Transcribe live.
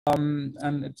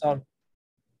And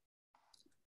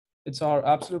it's our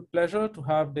absolute pleasure to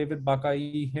have David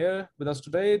Baqaee here with us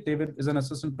today. David is an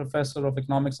assistant professor of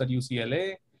economics at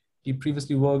UCLA. He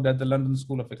previously worked at the London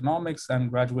School of Economics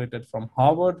and graduated from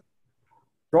Harvard.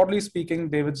 Broadly speaking,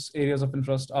 David's areas of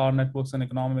interest are networks and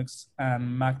economics and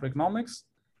macroeconomics.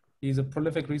 He's a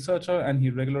prolific researcher and he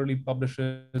regularly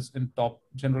publishes in top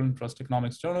general interest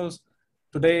economics journals.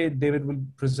 Today, David will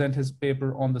present his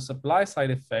paper on the supply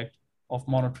side effect of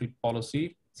monetary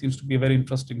policy. Seems to be a very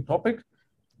interesting topic.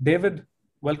 David,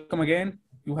 welcome again.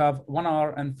 You have 1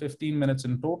 hour and 15 minutes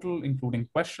in total, including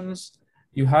questions.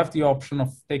 You have the option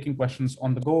of taking questions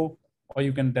on the go, or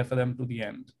you can defer them to the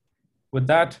end. With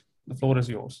that, the floor is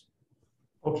yours.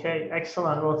 Okay,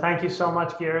 excellent. Well, thank you so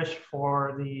much, Girish,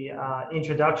 for the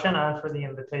introduction and for the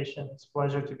invitation. It's a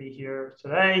pleasure to be here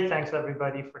today. Thanks,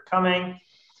 everybody, for coming.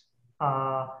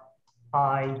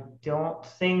 I don't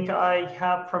think I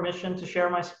have permission to share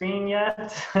my screen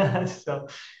yet. So,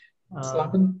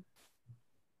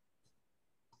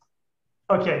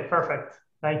 okay, perfect.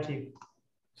 Thank you.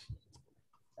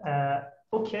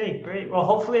 Okay, great. Well,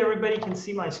 hopefully everybody can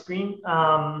see my screen.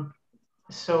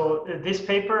 So this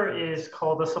paper is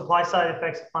called The Supply Side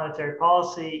Effects of Monetary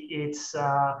Policy. It's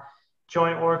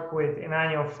joint work with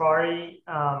Emmanuel Fari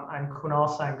and Kunal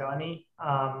Sangani.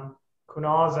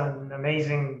 Kunal is an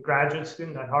amazing graduate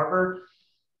student at Harvard.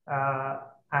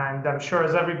 And I'm sure,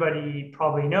 as everybody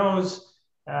probably knows,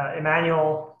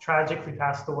 Emmanuel tragically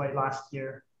passed away last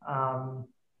year.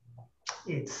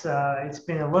 It's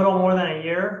been a little more than a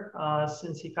year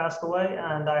since he passed away,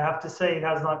 and I have to say it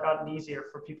has not gotten easier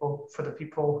for the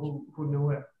people who knew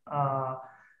him.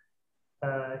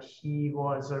 He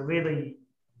was a really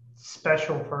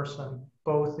special person,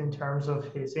 both in terms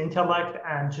of his intellect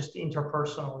and just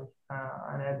interpersonally.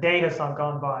 And a day has not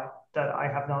gone by that I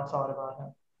have not thought about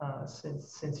him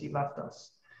since he left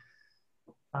us.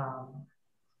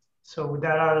 So with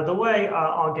that out of the way,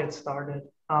 I'll get started.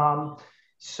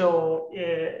 So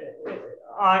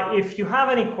if you have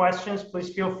any questions,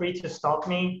 please feel free to stop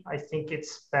me. I think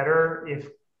it's better if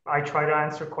I try to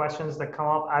answer questions that come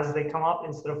up as they come up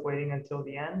instead of waiting until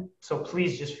the end. So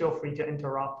please just feel free to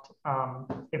interrupt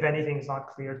if anything is not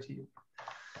clear to you.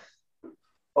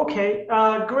 Okay,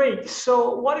 great.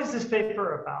 So what is this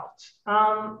paper about?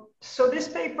 So this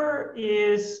paper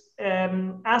is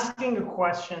asking a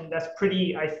question that's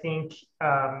pretty, I think,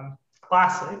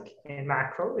 classic in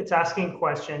macro. It's asking a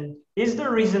question, is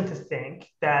there reason to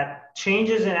think that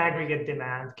changes in aggregate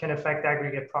demand can affect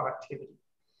aggregate productivity?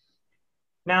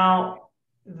 Now,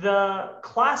 the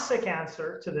classic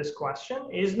answer to this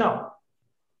question is no.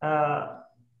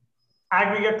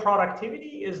 Aggregate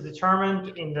productivity is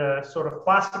determined in the sort of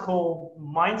classical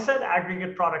mindset.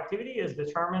 Aggregate productivity is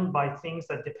determined by things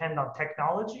that depend on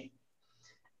technology.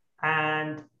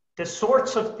 And the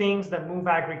sorts of things that move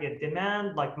aggregate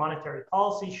demand, like monetary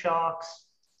policy shocks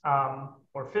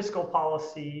or fiscal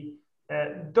policy,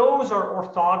 those are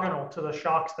orthogonal to the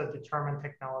shocks that determine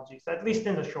technologies, at least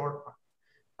in the short run.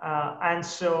 And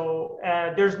so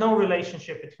there's no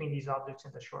relationship between these objects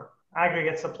in the short run.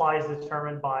 Aggregate supply is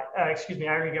determined by,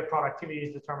 aggregate productivity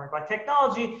is determined by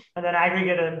technology, and then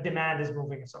aggregate demand is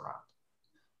moving us around.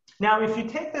 Now, if you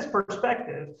take this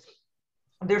perspective,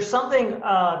 there's something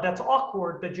that's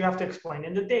awkward that you have to explain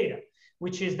in the data,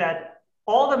 which is that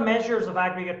all the measures of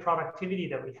aggregate productivity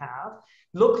that we have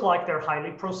look like they're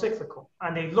highly procyclical,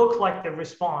 and they look like they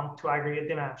respond to aggregate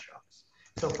demand shocks.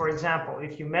 So for example,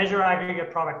 if you measure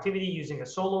aggregate productivity using a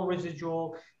solo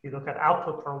residual, you look at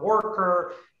output per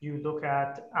worker, you look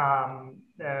at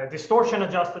distortion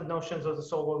adjusted notions of the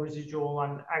solo residual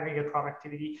and aggregate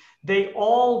productivity, they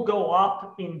all go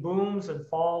up in booms and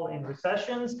fall in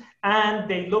recessions, and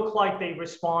they look like they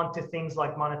respond to things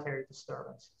like monetary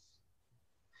disturbances.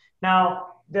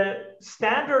 Now, the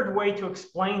standard way to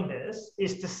explain this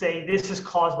is to say this is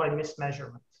caused by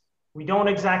mismeasurement. We don't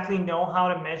exactly know how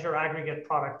to measure aggregate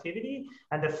productivity.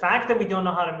 And the fact that we don't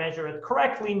know how to measure it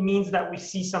correctly means that we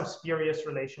see some spurious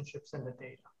relationships in the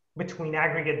data between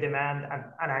aggregate demand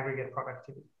and aggregate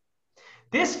productivity.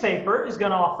 This paper is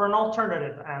going to offer an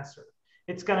alternative answer.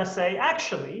 It's going to say,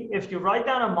 actually, if you write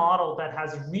down a model that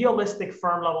has realistic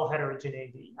firm level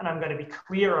heterogeneity, and I'm going to be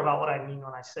clear about what I mean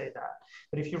when I say that,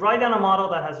 but if you write down a model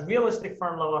that has realistic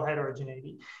firm level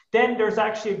heterogeneity, then there's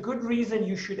actually a good reason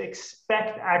you should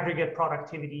expect aggregate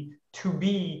productivity to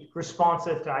be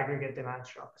responsive to aggregate demand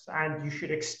shocks. And you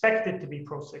should expect it to be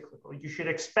procyclical. You should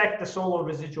expect the solo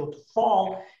residual to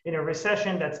fall in a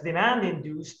recession that's demand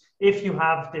induced if you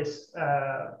have this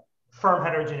firm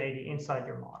heterogeneity inside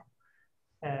your model.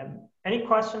 Any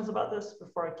questions about this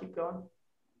before I keep going?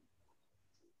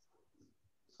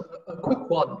 A quick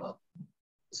one.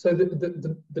 So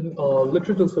the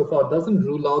literature so far doesn't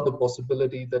rule out the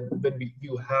possibility that when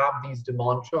you have these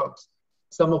demand shocks,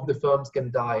 some of the firms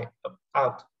can die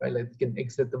out, right? Like they can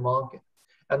exit the market.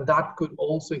 And that could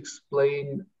also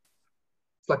explain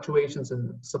fluctuations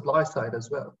in supply side as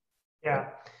well. Yeah.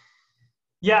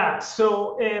 Yeah.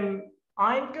 So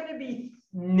I'm going to be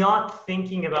not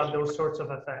thinking about those sorts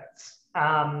of effects.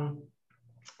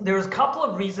 There's a couple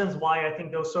of reasons why I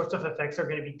think those sorts of effects are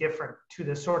going to be different to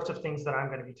the sorts of things that I'm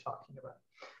going to be talking about.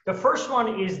 The first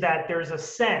one is that there's a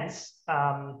sense,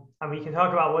 and we can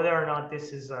talk about whether or not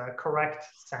this is a correct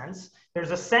sense.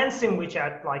 There's a sense in which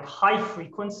at like high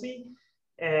frequency,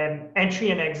 entry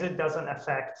and exit doesn't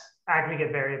affect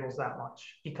aggregate variables that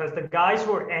much, because the guys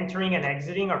who are entering and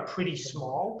exiting are pretty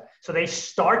small. So they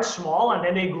start small and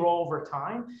then they grow over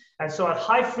time. And so at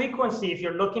high frequency, if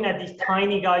you're looking at these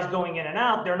tiny guys going in and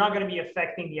out, they're not going to be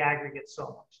affecting the aggregate so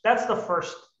much. That's the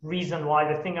first reason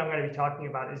why the thing I'm going to be talking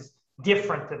about is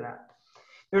different to that.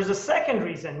 There's a second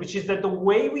reason, which is that the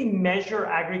way we measure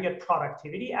aggregate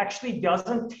productivity actually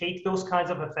doesn't take those kinds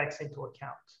of effects into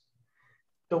account.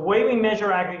 The way we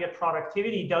measure aggregate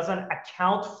productivity doesn't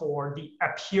account for the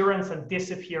appearance and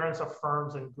disappearance of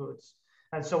firms and goods.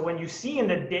 And so when you see in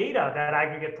the data that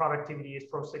aggregate productivity is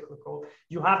procyclical,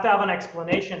 you have to have an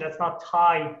explanation that's not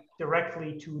tied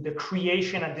directly to the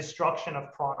creation and destruction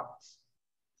of products.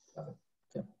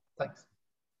 Yeah, thanks.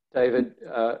 David,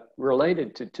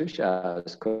 related to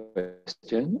Tushar's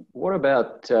question, what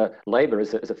about labour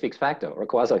as a fixed factor or a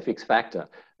quasi-fixed factor?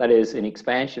 That is, in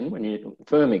expansion, when your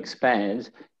firm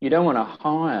expands, you don't want to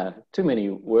hire too many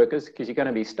workers because you're going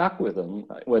to be stuck with them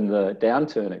when the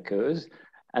downturn occurs.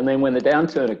 And then when the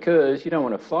downturn occurs, you don't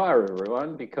want to fire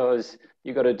everyone because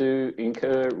you've got to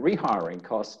incur rehiring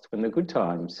costs when the good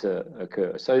times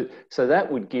occur. So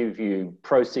that would give you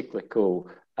pro-cyclical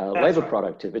labour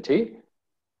productivity.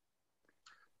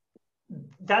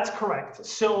 That's correct.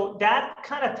 So that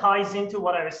kind of ties into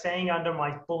what I was saying under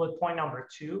my bullet point number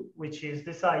 2, which is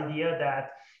this idea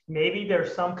that maybe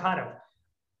there's some kind of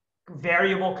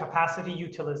variable capacity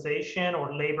utilization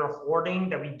or labor hoarding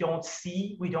that we don't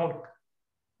see, we don't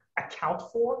account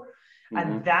for.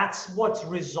 And that's what's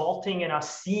resulting in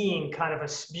us seeing kind of a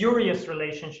spurious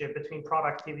relationship between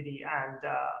productivity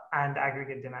and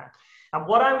aggregate demand. And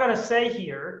what I'm going to say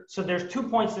here, so there's 2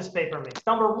 points this paper makes.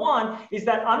 Number one is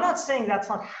that I'm not saying that's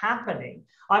not happening.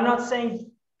 I'm not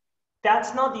saying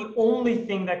that's not the only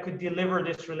thing that could deliver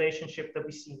this relationship that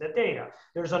we see in the data.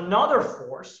 There's another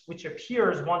force which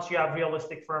appears once you have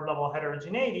realistic firm level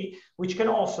heterogeneity, which can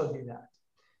also do that.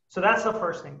 So that's the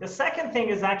first thing. The second thing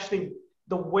is actually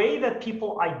the way that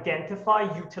people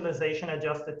identify utilization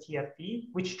adjusted TFP,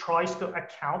 which tries to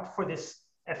account for this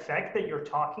effect that you're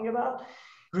talking about,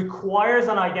 requires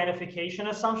an identification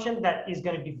assumption that is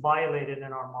going to be violated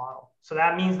in our model. So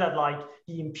that means that like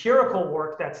the empirical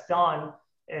work that's done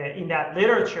in that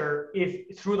literature,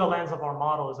 if through the lens of our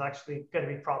model, is actually going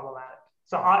to be problematic.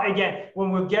 So again,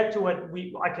 when we'll get to it,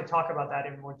 I could talk about that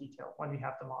in more detail when we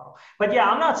have the model. But yeah,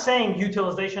 I'm not saying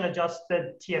utilization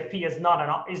adjusted TFP is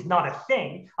not a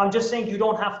thing. I'm just saying you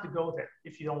don't have to go there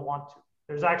if you don't want to.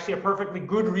 There's actually a perfectly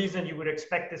good reason you would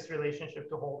expect this relationship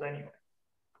to hold anyway.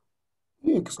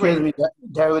 Excuse me,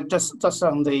 David, just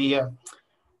on the,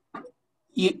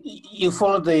 you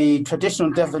follow the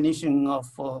traditional definition of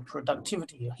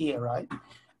productivity here, right?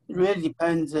 It really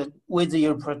depends whether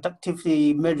your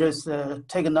productivity measures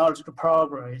technological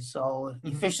progress or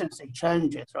efficiency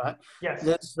changes, right? Yes.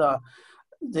 That's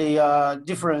the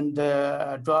different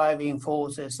driving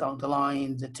forces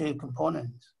underlying the two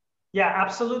components. Yeah,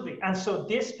 absolutely. And so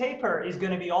this paper is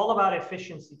going to be all about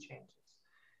efficiency changes.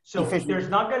 So there's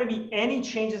not going to be any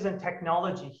changes in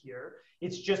technology here.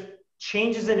 It's just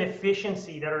changes in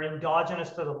efficiency that are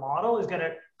endogenous to the model is going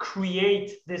to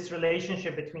create this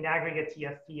relationship between aggregate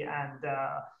TFP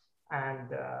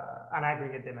and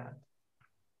aggregate demand.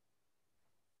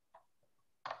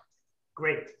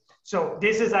 Great. So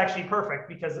this is actually perfect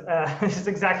because this is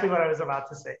exactly what I was about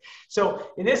to say.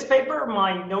 So in this paper,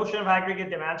 my notion of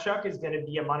aggregate demand shock is going to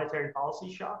be a monetary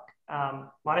policy shock.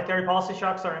 Monetary policy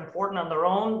shocks are important on their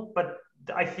own, but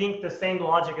I think the same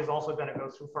logic is also going to go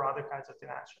through for other kinds of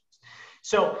demand shocks.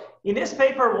 So in this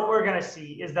paper, what we're going to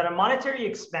see is that a monetary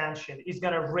expansion is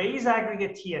going to raise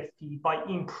aggregate TFP by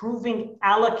improving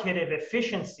allocative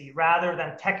efficiency rather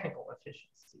than technical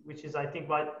efficiency, which is, I think,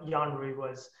 what Jan-Rui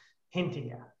was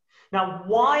hinting at. Now,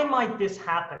 why might this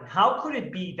happen? How could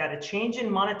it be that a change in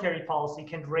monetary policy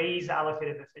can raise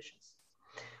allocative efficiency?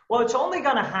 Well, it's only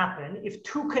going to happen if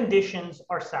two conditions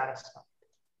are satisfied.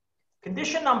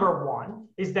 Condition number one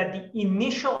is that the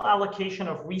initial allocation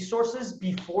of resources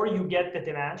before you get the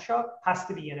demand shock has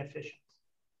to be inefficient.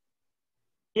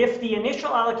 If the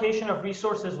initial allocation of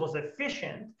resources was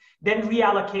efficient, then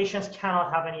reallocations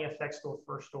cannot have any effects to a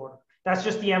first order. That's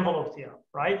just the envelope theorem,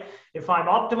 right? If I'm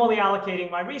optimally allocating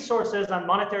my resources and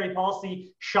monetary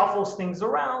policy shuffles things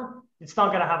around, it's not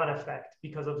going to have an effect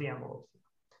because of the envelope theorem.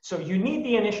 So you need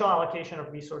the initial allocation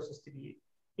of resources to be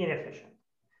inefficient.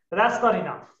 But that's not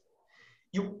enough.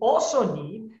 You also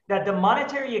need that the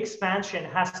monetary expansion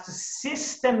has to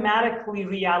systematically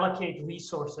reallocate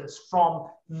resources from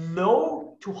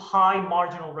low to high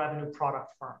marginal revenue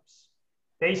product firms.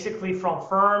 Basically from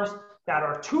firms that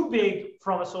are too big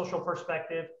from a social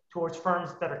perspective towards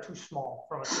firms that are too small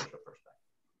from a social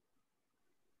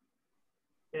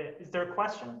perspective. Is there a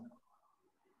question?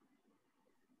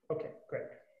 Okay, great.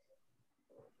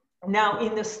 Now,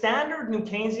 in the standard New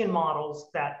Keynesian models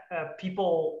that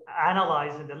people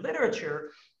analyze in the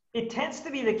literature, it tends to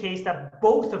be the case that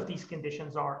both of these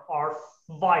conditions are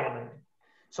violated.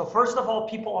 So first of all,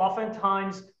 people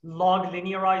oftentimes log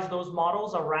linearize those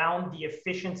models around the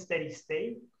efficient steady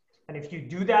state. And if you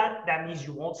do that, that means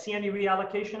you won't see any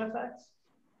reallocation effects.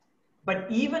 But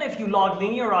even if you log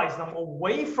linearize them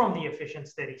away from the efficient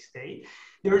steady state,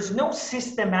 there is no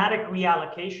systematic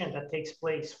reallocation that takes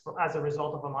place as a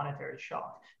result of a monetary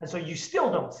shock. And so you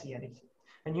still don't see anything.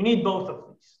 And you need both of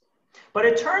these. But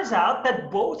it turns out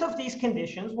that both of these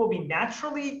conditions will be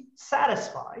naturally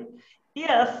satisfied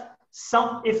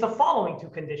if the following two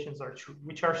conditions are true,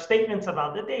 which are statements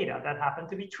about the data that happen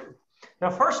to be true.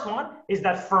 The first one is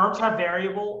that firms have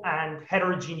variable and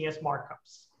heterogeneous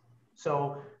markups.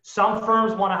 So some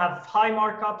firms want to have high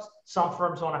markups, some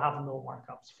firms want to have low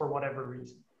markups for whatever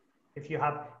reason. If you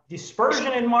have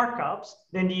dispersion in markups,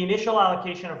 then the initial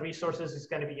allocation of resources is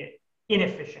going to be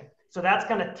inefficient. So that's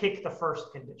going to tick the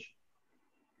first condition.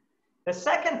 The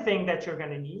second thing that you're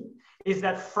going to need is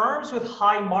that firms with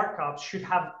high markups should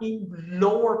have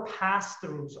lower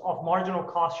pass-throughs of marginal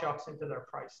cost shocks into their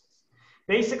prices.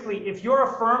 Basically, if you're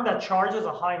a firm that charges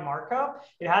a high markup,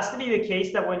 it has to be the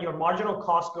case that when your marginal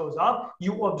cost goes up,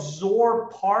 you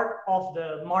absorb part of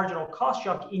the marginal cost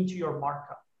shock into your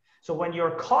markup. So when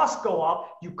your costs go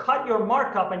up, you cut your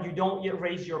markup and you don't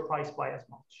raise your price by as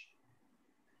much.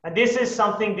 And this is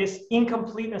something, this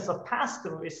incompleteness of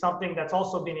pass-through is something that's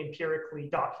also been empirically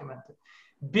documented.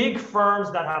 Big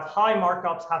firms that have high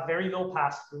markups have very low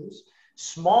pass-throughs.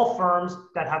 Small firms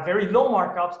that have very low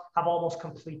markups have almost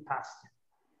complete pass-through.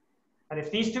 And if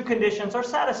these two conditions are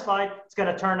satisfied, it's going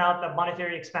to turn out that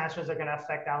monetary expansions are going to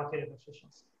affect allocated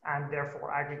efficiency and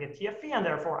therefore aggregate TFE and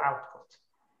therefore output.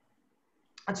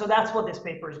 And so that's what this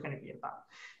paper is going to be about.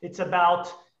 It's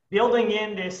about building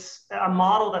in a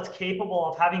model that's capable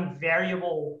of having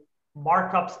variable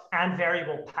markups and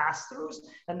variable pass-throughs,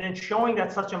 and then showing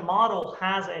that such a model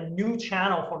has a new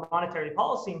channel for monetary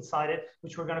policy inside it,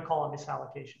 which we're going to call a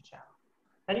misallocation channel.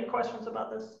 Any questions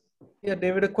about this? Yeah,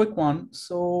 David, a quick one.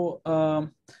 So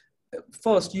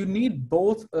first, you need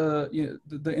both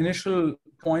the initial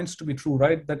points to be true,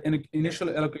 right? That initial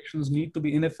allocations need to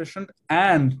be inefficient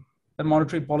and that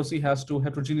monetary policy has to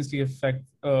heterogeneously affect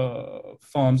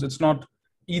firms. It's not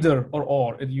either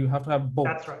or. You have to have both.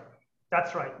 That's right.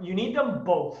 That's right. You need them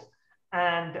both.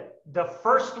 And the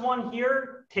first one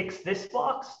here ticks this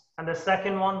box, and the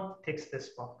second one ticks this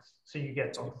box. So you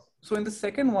get both. So in the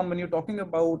second one, when you're talking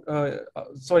about,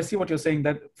 so I see what you're saying,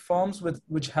 that firms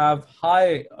which have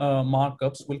high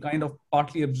markups will kind of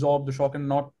partly absorb the shock and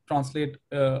not translate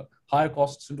higher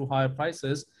costs into higher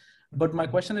prices. But my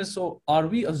question is, so are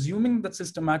we assuming that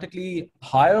systematically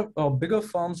bigger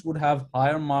firms would have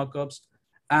higher markups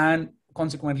and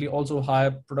consequently also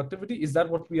higher productivity? Is that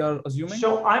what we are assuming?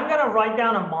 So I'm going to write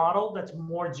down a model that's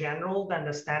more general than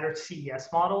the standard CES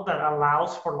model that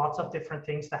allows for lots of different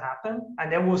things to happen. And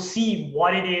then we'll see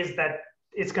what it is that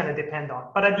it's going to depend on.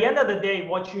 But at the end of the day,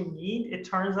 what you need, it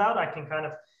turns out, I can kind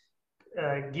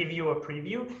of give you a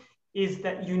preview, is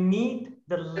that you need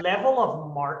the level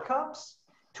of markups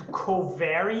to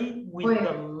co-vary with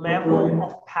the level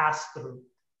of pass-through.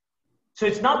 So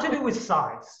it's not to do with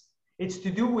size. It's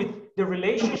to do with the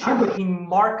relationship between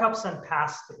markups and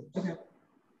pass-throughs. Okay.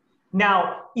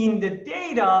 Now, in the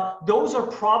data, those are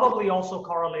probably also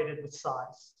correlated with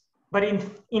size. But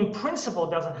in principle,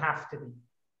 it doesn't have to be.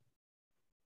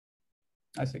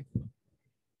 I see.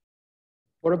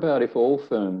 What about if all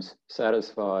firms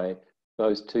satisfy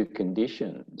those two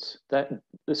conditions?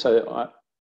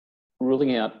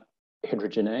 Ruling out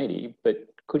heterogeneity, but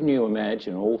couldn't you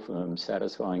imagine all firms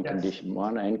satisfying condition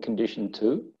one and condition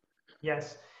two?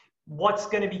 Yes. what's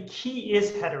going to be key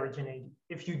is heterogeneity.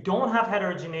 If you don't have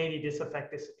heterogeneity, this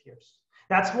effect disappears.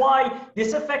 That's why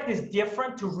this effect is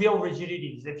different to real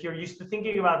rigidities. If you're used to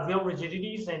thinking about real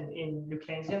rigidities in New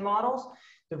Keynesian models,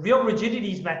 the real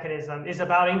rigidities mechanism is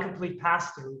about incomplete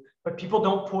pass-through, but people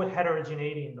don't put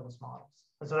heterogeneity in those models.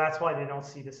 And so that's why they don't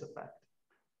see this effect.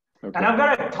 Okay. And I'm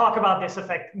going to talk about this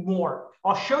effect more.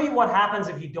 I'll show you what happens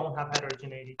if you don't have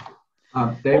heterogeneity too.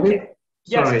 David? Okay.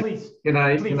 Yes, sorry. please. Can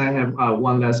I have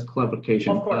one last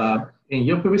clarification? Of course. In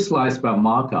your previous slides about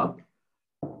markup,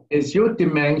 is your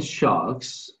demand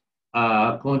shocks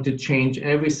going to change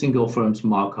every single firm's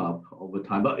markup over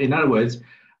time? But in other words,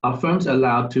 are firms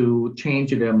allowed to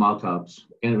change their markups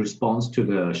in response to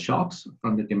the shocks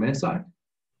from the demand side?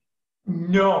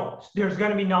 No, there's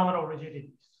going to be nominal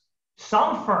rigidities.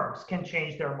 Some firms can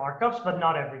change their markups, but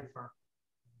not every firm.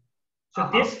 So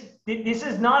this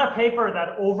is not a paper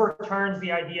that overturns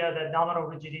the idea that nominal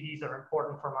rigidities are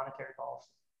important for monetary policy.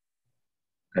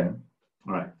 Okay,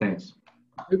 all right, thanks.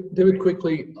 David,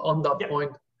 quickly on that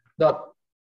point,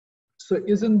 so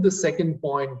isn't the second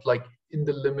point, like in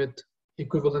the limit,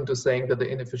 equivalent to saying that the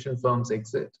inefficient firms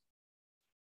exit?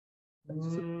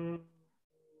 No.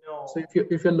 So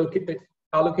if you're looking at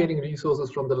allocating resources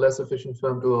from the less efficient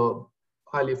firm to a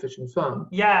highly efficient firm,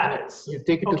 you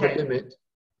take it to the limit.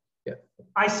 Yeah.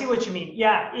 I see what you mean.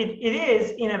 Yeah, it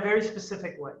is in a very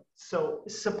specific way. So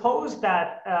suppose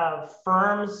that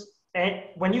firms,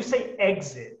 when you say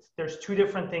exit, there's two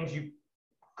different things you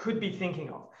could be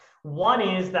thinking of. One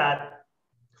is that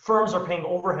firms are paying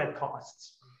overhead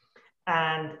costs.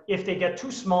 And if they get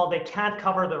too small, they can't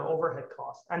cover their overhead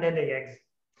costs, and then they exit.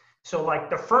 So like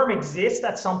the firm exists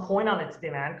at some point on its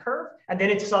demand curve, and then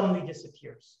it suddenly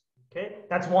disappears. Okay,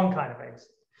 that's one kind of exit.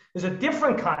 There's a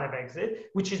different kind of exit,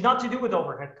 which is not to do with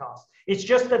overhead costs. It's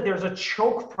just that there's a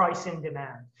choke price in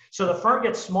demand. So the firm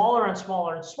gets smaller and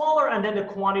smaller and smaller, and then the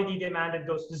quantity demanded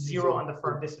goes to zero and the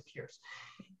firm disappears.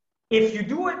 If you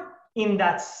do it in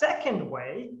that second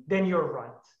way, then you're right.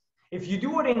 If you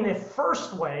do it in the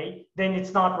first way, then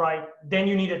it's not right. Then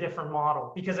you need a different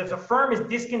model. Because if the firm is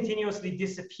discontinuously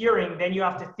disappearing, then you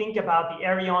have to think about the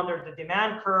area under the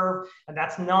demand curve, and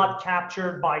that's not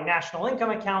captured by national income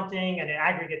accounting and an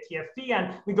aggregate TFP.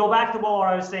 And we go back to what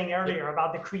I was saying earlier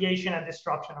about the creation and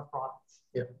destruction of products.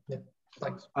 Yeah,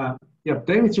 thanks.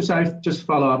 David, just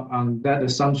follow up on that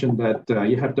assumption that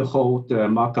you have to hold the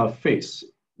markup fixed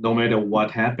no matter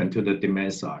what happened to the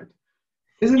demand side.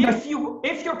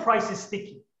 If your price is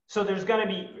sticky, so there's going to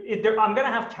be, I'm going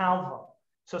to have Calvo.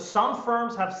 So some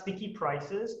firms have sticky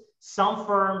prices. Some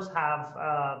firms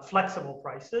have flexible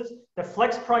prices. The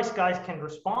flex price guys can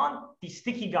respond. The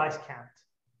sticky guys can't.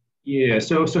 Yeah,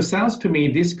 so sounds to me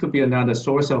this could be another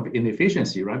source of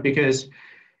inefficiency, right? Because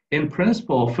in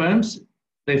principle, firms,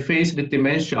 they face the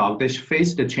demand shock. They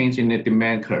face the change in the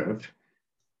demand curve.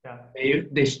 Yeah.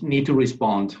 They need to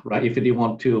respond, right? If they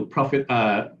want to profit,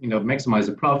 maximize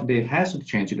the profit, they have to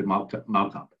change the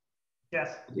markup.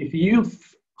 Yes. If you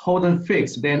hold them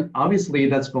fixed, then obviously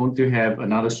that's going to have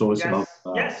another source of.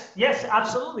 Yes,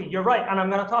 absolutely. You're right, and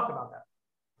I'm going to talk about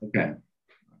that. Okay.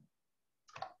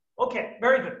 Okay,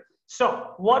 very good.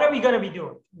 So what are we going to be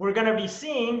doing? We're going to be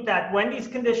seeing that when these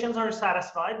conditions are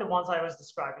satisfied, the ones I was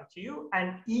describing to you,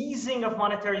 an easing of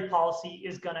monetary policy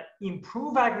is going to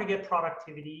improve aggregate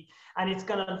productivity. And it's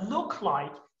going to look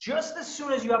like just as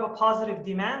soon as you have a positive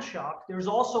demand shock, there's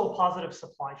also a positive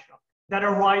supply shock that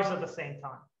arrives at the same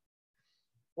time.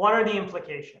 What are the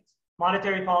implications?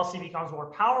 Monetary policy becomes more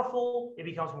powerful, it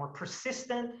becomes more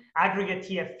persistent, aggregate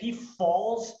TFP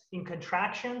falls in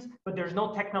contractions, but there's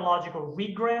no technological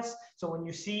regress. So when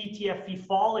you see TFP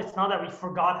fall, it's not that we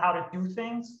forgot how to do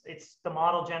things, it's the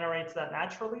model generates that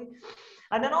naturally.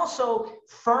 And then also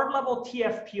firm level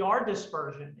TFPR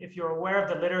dispersion, if you're aware of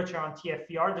the literature on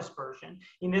TFPR dispersion,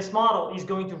 in this model is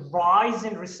going to rise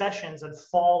in recessions and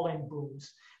fall in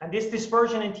booms. And this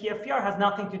dispersion in TFPR has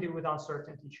nothing to do with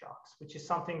uncertainty shocks, which is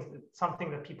something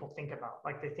that people think about.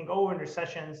 Like they think, oh, in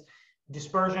recessions,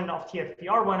 dispersion of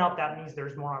TFPR went up, that means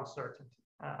there's more uncertainty.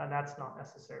 And that's not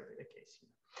necessarily the case here.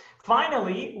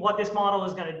 Finally, what this model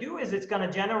is going to do is it's going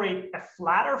to generate a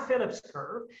flatter Phillips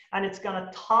curve, and it's going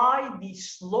to tie the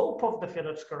slope of the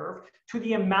Phillips curve to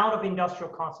the amount of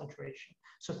industrial concentration.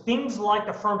 So things like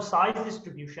the firm size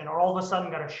distribution are all of a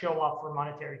sudden going to show up for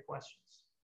monetary questions.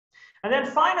 And then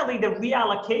finally, the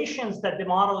reallocations that the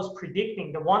model is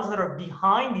predicting, the ones that are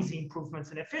behind these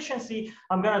improvements in efficiency,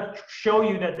 I'm going to show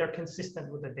you that they're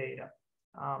consistent with the data.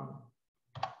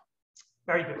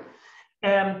 Very good.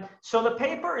 So the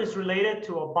paper is related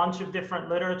to a bunch of different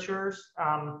literatures.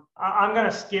 I'm going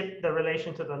to skip the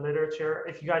relation to the literature.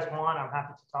 If you guys want, I'm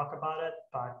happy to talk about it,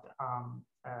 but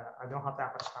I don't have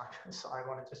that much time, so I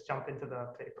want to just jump into the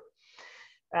paper.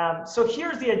 So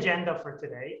here's the agenda for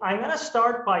today. I'm going to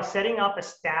start by setting up a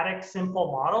static,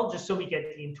 simple model, just so we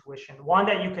get the intuition, one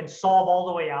that you can solve all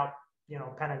the way out, you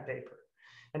know, pen and paper.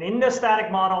 And in the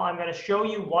static model, I'm going to show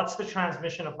you what's the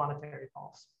transmission of monetary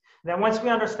policy. Then once we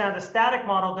understand the static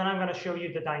model, then I'm going to show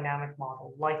you the dynamic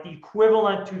model, like the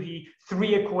equivalent to the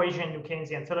three-equation New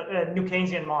Keynesian, so the New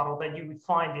Keynesian model that you would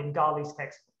find in Ghali's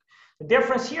textbook. The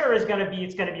difference here is going to be,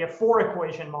 it's going to be a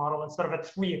four-equation model instead of a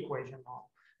three-equation model.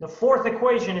 The fourth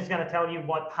equation is going to tell you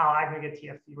how aggregate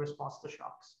TFP responds to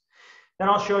shocks. Then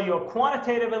I'll show you a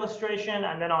quantitative illustration,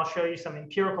 and then I'll show you some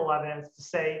empirical evidence to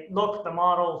say, look, the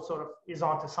model sort of is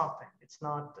onto something. It's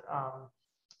not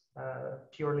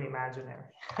purely imaginary.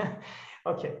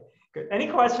 Okay, good. Any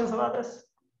questions about this?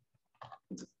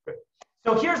 Good.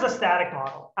 So here's the static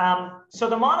model. So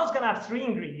the model is going to have three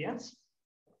ingredients.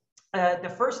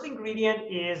 The first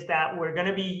ingredient is that we're going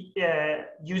to be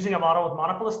using a model with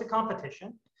monopolistic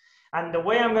competition. And the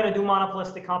way I'm going to do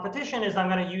monopolistic competition is I'm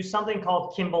going to use something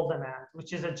called Kimball demand,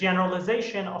 which is a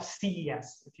generalization of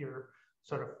CES, if you're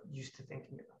sort of used to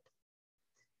thinking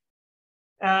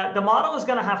about it. The model is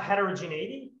going to have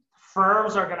heterogeneity.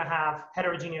 Firms are going to have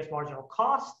heterogeneous marginal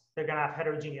cost. They're going to have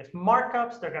heterogeneous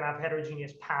markups. They're going to have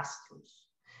heterogeneous pass-throughs.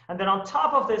 And then on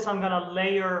top of this, I'm going to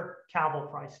layer Cabell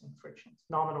pricing frictions,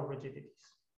 nominal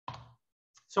rigidities.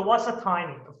 So what's the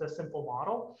timing of the simple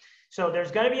model? So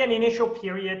there's going to be an initial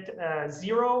period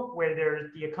 0 where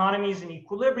the economy is in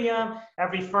equilibrium.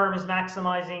 Every firm is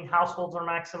maximizing, households are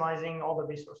maximizing, all the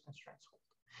resource constraints hold.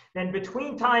 Then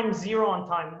between time 0 and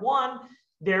time 1,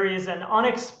 there is an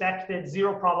unexpected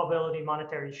zero probability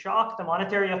monetary shock. The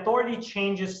monetary authority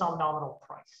changes some nominal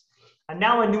price. And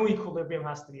now a new equilibrium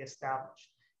has to be established.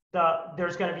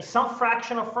 There's going to be some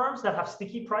fraction of firms that have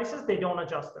sticky prices. They don't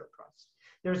adjust their price.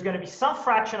 There's going to be some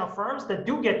fraction of firms that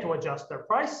do get to adjust their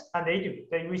price, and they do.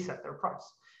 They reset their price.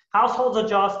 Households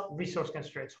adjust, resource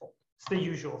constraints hold. It's the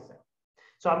usual thing.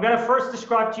 So I'm going to first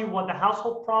describe to you what the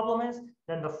household problem is,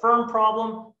 then the firm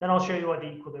problem, then I'll show you what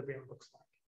the equilibrium looks like.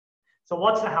 So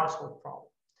what's the household problem?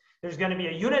 There's going to be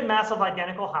a unit mass of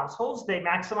identical households. They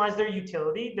maximize their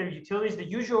utility. Their utility is the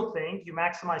usual thing. You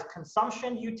maximize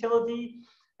consumption utility.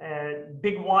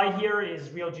 Big Y here is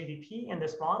real GDP in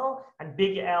this model, and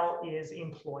big L is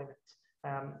employment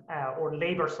or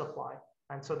labor supply.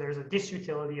 And so there's a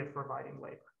disutility of providing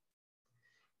labor.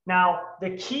 Now,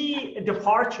 the key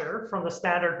departure from the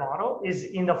standard model is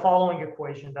in the following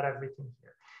equation that I've written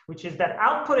here, which is that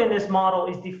output in this model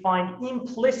is defined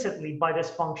implicitly by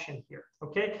this function here,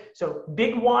 okay? So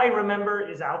big Y, remember,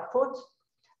 is output.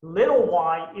 Little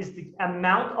y is the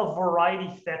amount of variety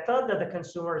theta that the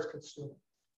consumer is consuming.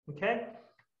 Okay,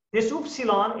 this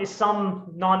upsilon is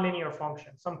some nonlinear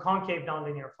function, some concave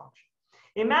nonlinear function.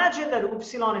 Imagine that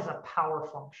upsilon is a power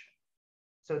function.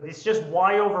 So this is just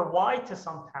y over y to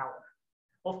some power.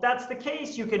 Well, if that's the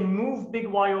case, you can move big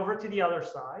Y over to the other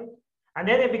side, and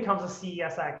then it becomes a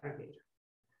CES aggregator.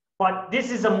 But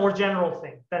this is a more general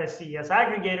thing than a CES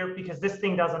aggregator because this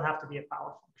thing doesn't have to be a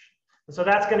power function. And so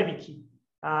that's going to be key.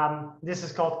 This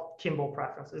is called Kimball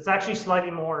preference. It's actually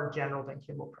slightly more general than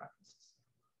Kimball preferences.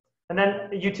 And then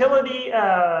utility,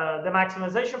 the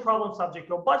maximization problem subject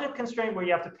to a budget constraint where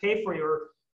you have to pay for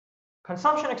your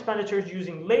consumption expenditures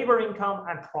using labor income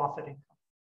and profit income.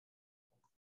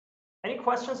 Any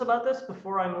questions about this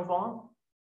before I move on?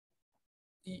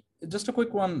 Just a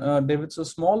quick one, David. So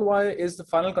small y is the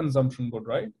final consumption good,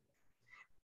 right?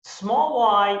 Small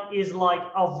y is like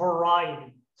a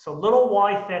variety. So little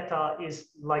y theta is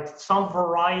like some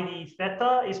variety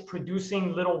theta is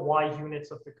producing little y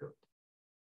units of the good.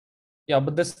 Yeah,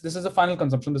 but this is a final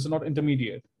consumption. This is not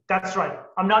intermediate. That's right.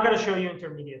 I'm not going to show you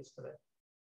intermediates today.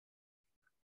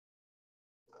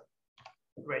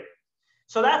 Great.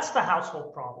 So that's the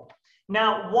household problem.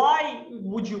 Now, why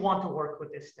would you want to work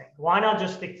with this thing? Why not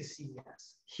just stick to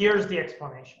CES? Here's the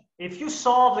explanation. If you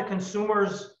solve the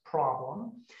consumer's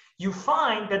problem, you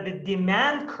find that the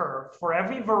demand curve for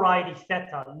every variety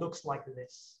theta looks like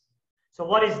this. So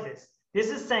what is this? This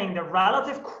is saying the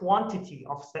relative quantity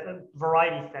of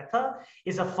variety theta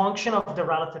is a function of the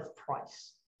relative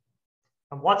price.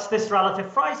 And what's this relative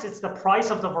price? It's the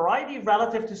price of the variety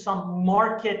relative to some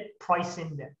market price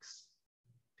index.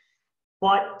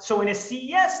 But so in a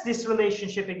CES, this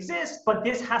relationship exists, but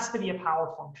this has to be a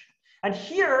power function. And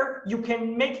here you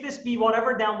can make this be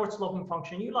whatever downward sloping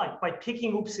function you like by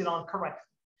picking upsilon correctly.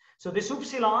 So this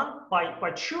upsilon,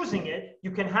 by choosing it,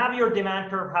 you can have your demand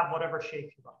curve have whatever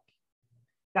shape you like.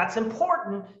 That's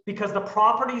important because the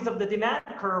properties of the demand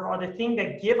curve are the thing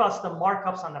that give us the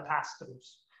markups on the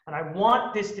pass-throughs. And I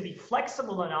want this to be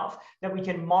flexible enough that we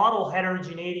can model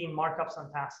heterogeneity in markups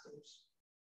on pass-throughs.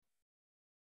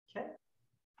 Okay.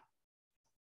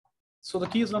 So the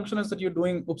key assumption is that you're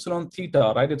doing epsilon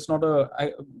theta, right? It's not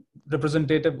a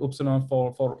representative epsilon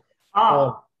for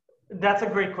all. That's a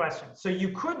great question. So you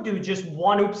could do just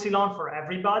one epsilon for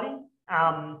everybody.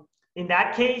 In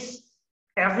that case,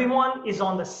 everyone is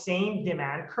on the same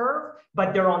demand curve,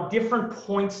 but they're on different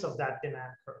points of that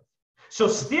demand curve. So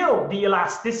still, the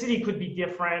elasticity could be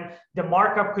different, the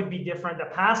markup could be different, the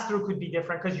pass-through could be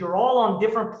different, because you're all on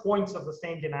different points of the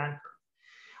same demand curve.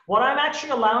 What I'm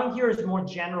actually allowing here is more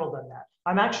general than that.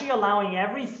 I'm actually allowing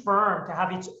every firm to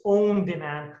have its own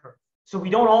demand curve. So we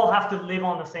don't all have to live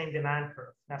on the same demand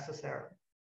curve necessarily.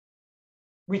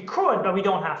 We could, but we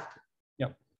don't have to.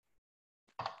 Yeah.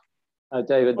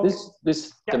 David,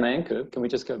 this demand curve, can we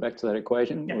just go back to that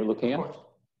equation we're looking at?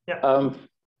 Yeah.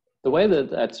 The way that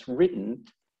that's written,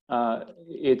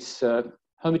 it's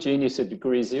homogeneous at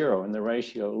degree 0 and the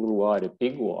ratio little y to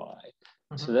big Y.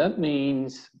 So that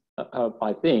means,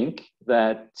 I think,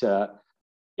 that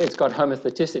it's got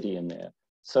homotheticity in there.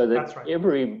 So that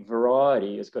every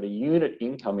variety has got a unit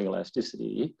incoming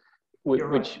elasticity,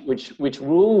 which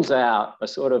rules out a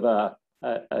sort of a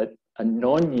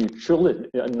non-neutral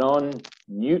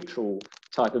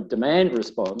type of demand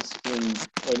response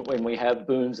when we have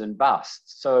booms and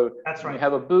busts. So when we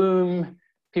have a boom,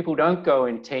 people don't go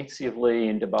intensively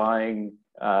into buying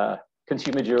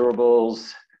consumer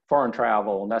durables, foreign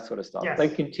travel, and that sort of stuff. They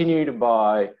continue to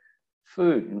buy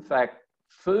food. In fact,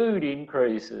 food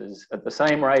increases at the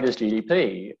same rate as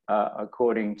GDP,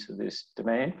 according to this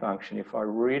demand function, if I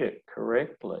read it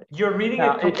correctly. You're reading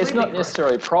it completely It's not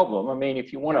necessarily a problem. I mean,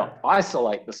 if you want to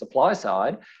isolate the supply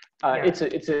side, it's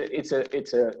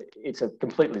a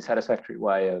completely satisfactory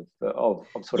way of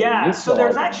sort of so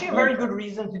there's actually a very good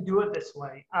reason to do it this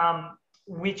way,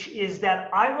 which is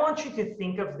that I want you to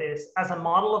think of this as a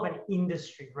model of an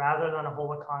industry rather than a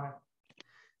whole economy.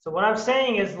 So what I'm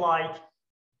saying is, like,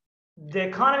 the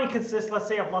economy consists, let's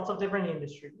say, of lots of different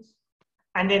industries.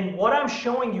 And then what I'm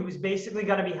showing you is basically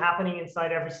going to be happening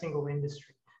inside every single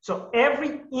industry. So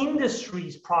every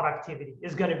industry's productivity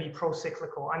is going to be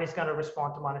pro-cyclical and it's going to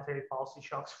respond to monetary policy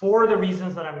shocks for the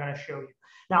reasons that I'm going to show you.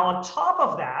 Now, on top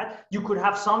of that, you could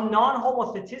have some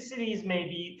non-homotheticities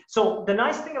maybe. So the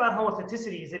nice thing about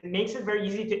homotheticity is it makes it very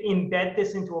easy to embed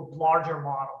this into a larger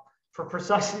model, for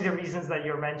precisely the reasons that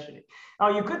you're mentioning. Now,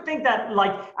 you could think that,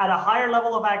 like, at a higher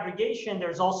level of aggregation,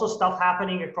 there's also stuff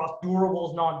happening across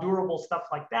durables, non-durable, stuff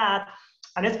like that.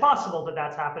 And it's possible that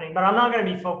that's happening, but I'm not going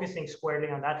to be focusing squarely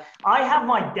on that. I have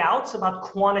my doubts about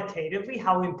quantitatively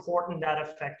how important that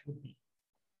effect would be,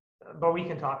 but we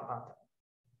can talk about that.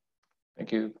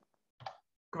 Thank you.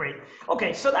 Great.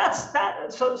 Okay, so that's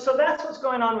that. So that's what's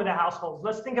going on with the households.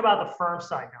 Let's think about the firm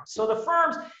side now. So the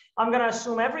firms, I'm going to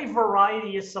assume every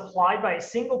variety is supplied by a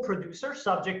single producer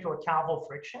subject to a Calvin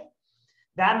friction.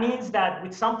 That means that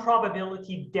with some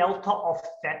probability delta of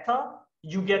theta,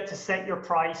 you get to set your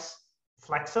price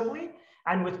flexibly.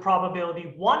 And with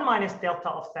probability 1 minus delta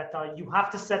of theta, you have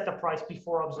to set the price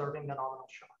before observing the nominal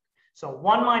shock. So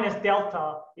 1 minus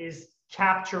delta is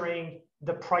capturing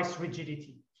the price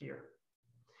rigidity here.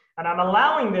 And I'm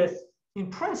allowing this, in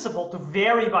principle, to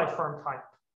vary by firm type.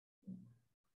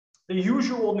 The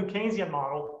usual New Keynesian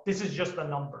model, this is just a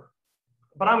number.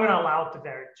 But I'm going to allow it to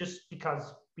vary just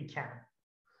because we can.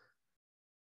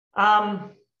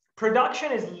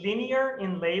 Production is linear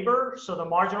in labor. So the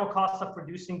marginal cost of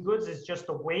producing goods is just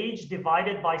the wage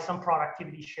divided by some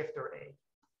productivity shifter A.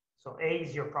 So A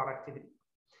is your productivity.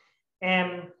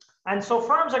 And so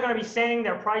firms are going to be setting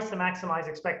their price to maximize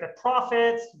expected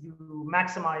profits. You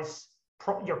maximize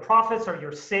your profits or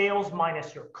your sales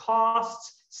minus your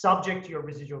costs, subject to your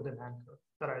residual demand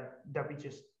curve that we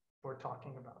just were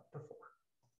talking about before.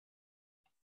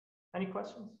 Any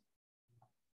questions?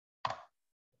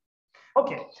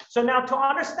 Okay, so now to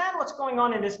understand what's going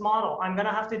on in this model, I'm going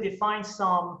to have to define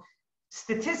some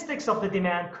statistics of the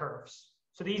demand curves.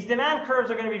 So these demand curves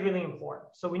are going to be really important.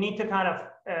 So we need to kind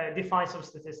of define some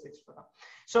statistics for them.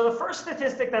 So the first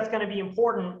statistic that's going to be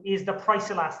important is the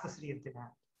price elasticity of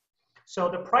demand. So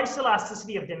the price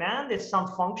elasticity of demand is some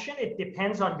function. It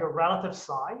depends on your relative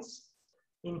size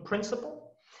in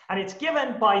principle. And it's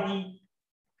given by the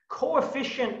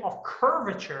coefficient of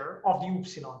curvature of the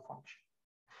epsilon function.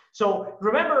 So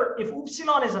remember, if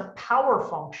epsilon is a power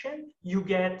function, you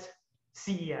get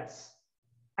CES.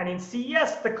 And in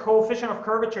CES, the coefficient of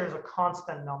curvature is a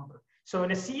constant number. So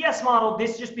in a CES model,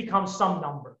 this just becomes some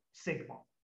number, sigma.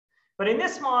 But in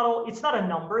this model, it's not a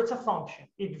number, it's a function.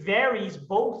 It varies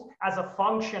both as a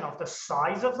function of the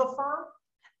size of the firm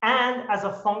and as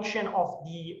a function of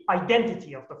the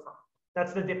identity of the firm.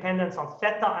 That's the dependence on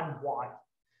theta and y.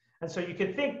 And so you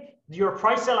can think your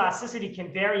price elasticity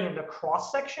can vary in the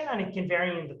cross section and it can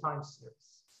vary in the time series.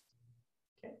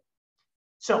 Okay.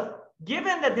 So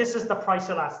given that this is the price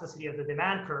elasticity of the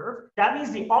demand curve, that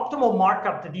means the optimal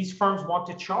markup that these firms want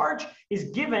to charge is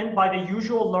given by the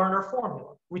usual Lerner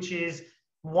formula, which is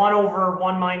 1 over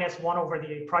 1 minus 1 over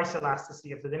the price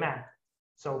elasticity of the demand.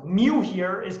 So mu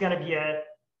here is going to be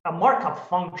a markup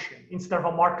function instead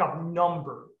of a markup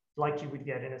number like you would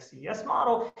get in a CES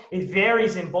model. It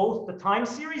varies in both the time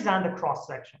series and the cross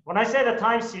section. When I say the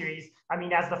time series, I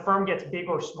mean as the firm gets big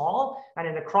or small, and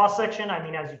in the cross section, I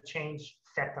mean as you change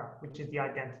theta, which is the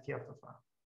identity of the firm.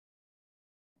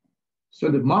 So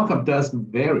the markup does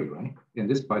vary, right? In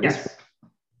this by this. Yes,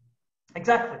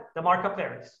 exactly. The markup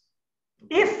varies.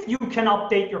 If you can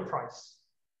update your price.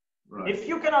 Right. If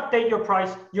you can update your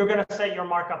price, you're going to set your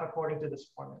markup according to this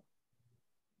formula.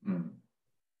 Mm.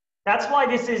 That's why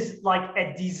this is like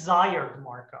a desired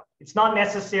markup. It's not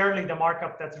necessarily the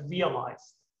markup that's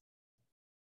realized.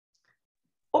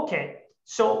 Okay,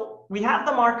 so we have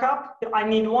the markup. I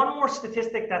need one more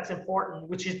statistic that's important,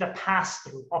 which is the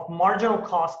pass-through of marginal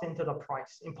cost into the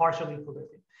price in partial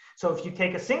equilibrium. So if you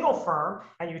take a single firm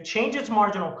and you change its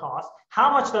marginal cost,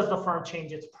 how much does the firm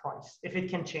change its price, if it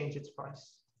can change its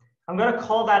price? I'm going to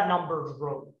call that number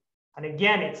rho. And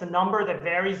again, it's a number that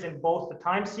varies in both the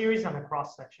time series and the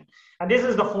cross section. And this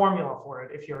is the formula for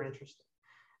it, if you're interested.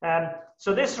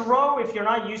 So this rho, if you're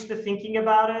not used to thinking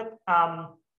about it,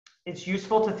 it's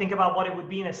useful to think about what it would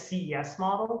be in a CES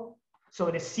model. So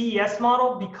in a CES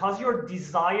model, because your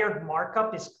desired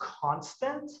markup is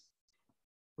constant,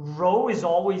 rho is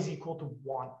always equal to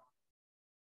 1.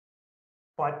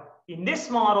 But in this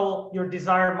model, your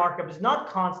desired markup is not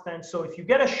constant. So if you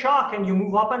get a shock and you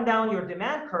move up and down your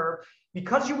demand curve,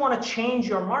 because you want to change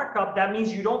your markup, that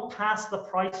means you don't pass the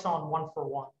price on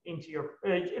 1-for-1 into your,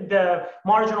 the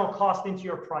marginal cost into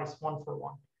your price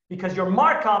 1-for-1, because your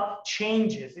markup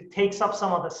changes. It takes up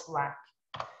some of the slack.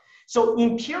 So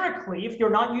empirically, if you're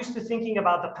not used to thinking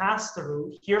about the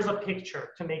pass-through, here's a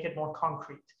picture to make it more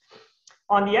concrete.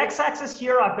 On the x-axis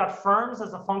here, I've got firms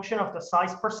as a function of the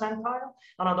size percentile.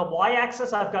 And on the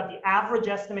y-axis, I've got the average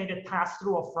estimated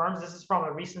pass-through of firms. This is from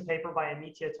a recent paper by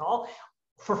Amiti et al.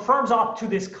 For firms up to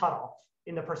this cutoff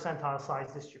in the percentile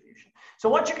size distribution. So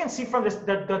what you can see from this,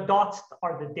 the dots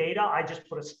are the data. I just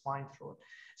put a spline through it.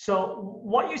 So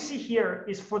what you see here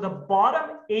is for the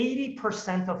bottom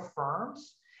 80% of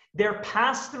firms, their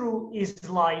pass-through is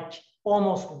like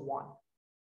almost 1.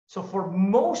 So for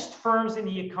most firms in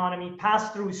the economy,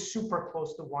 pass-through is super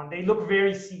close to 1. They look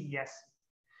very CES.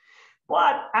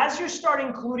 But as you start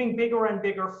including bigger and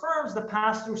bigger firms, the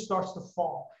pass-through starts to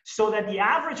fall. So that the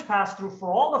average pass-through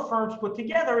for all the firms put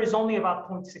together is only about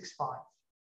 0.65.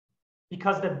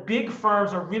 Because the big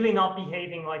firms are really not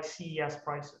behaving like CES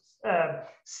prices,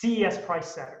 CES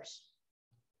price setters.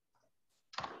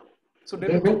 So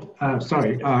David,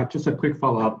 sorry, just a quick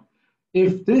follow-up.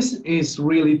 If this is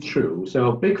really true,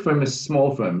 so big firms,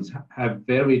 small firms are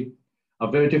very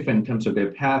different in terms of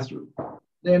their pass-through,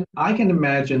 then I can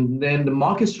imagine then the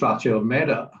market structure of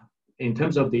Meta, in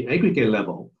terms of the aggregate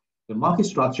level, the market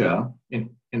structure,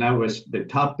 in other words, the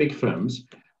top big firms,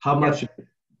 how much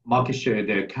market share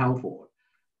they account for,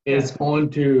 is going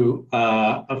to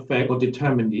affect or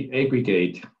determine the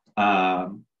aggregate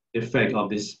effect of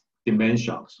these demand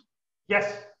shocks.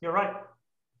 Yes, you're right.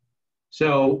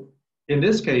 So in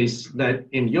this case, that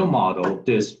in your model,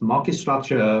 does market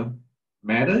structure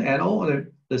matter at all?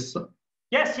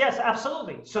 Yes,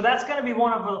 absolutely. So that's going to be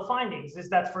one of the findings, is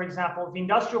that, for example, if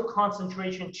industrial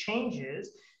concentration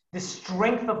changes, the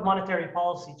strength of monetary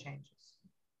policy changes.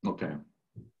 Okay,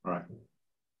 all right.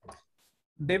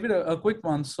 David, a quick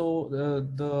one. So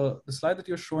the slide that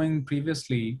you're showing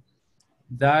previously,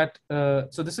 that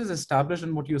so this is established,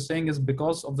 and what you're saying is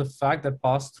because of the fact that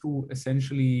pass-through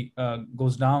essentially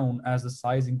goes down as the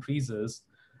size increases,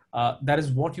 that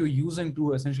is what you're using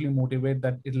to essentially motivate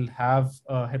that it'll have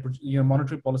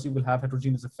monetary policy will have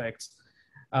heterogeneous effects,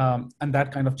 and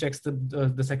that kind of checks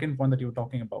the second point that you were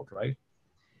talking about, right?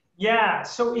 Yeah,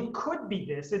 so it could be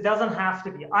this. It doesn't have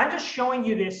to be. I'm just showing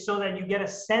you this so that you get a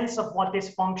sense of what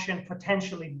this function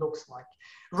potentially looks like.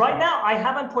 Right now, I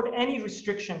haven't put any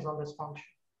restrictions on this function.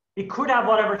 It could have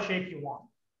whatever shape you want.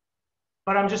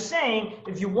 But I'm just saying,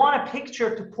 if you want a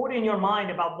picture to put in your mind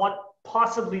about what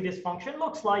possibly this function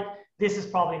looks like, this is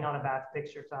probably not a bad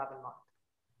picture to have in mind.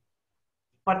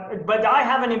 But I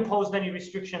haven't imposed any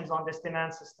restrictions on this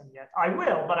demand system yet. I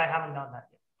will, but I haven't done that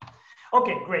yet.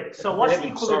 Okay, great. So what's the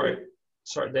equilibrium?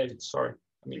 Sorry, David, sorry.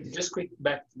 I mean, just quick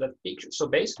back to that picture. So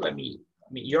basically, I mean,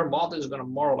 your model is going to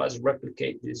more or less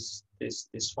replicate this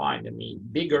find. I mean,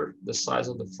 bigger the size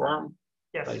of the firm,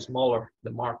 yes. Smaller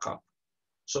the markup.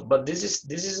 So, but this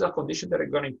is a condition that are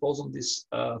going to impose on this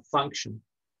function,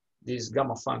 this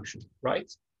gamma function, right?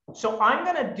 So I'm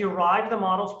going to derive the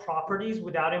model's properties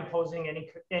without imposing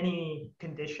any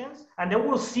conditions, and then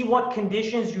we'll see what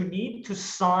conditions you need to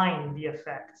sign the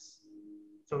effects.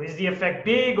 So is the effect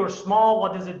big or small?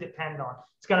 What does it depend on?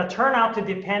 It's going to turn out to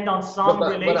depend on some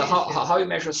relationship. But how you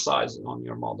measure size on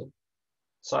your model?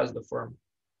 Size of the firm?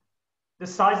 The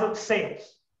size of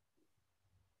sales.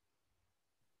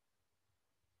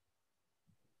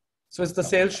 So it's the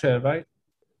sales share, right?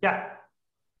 Yeah.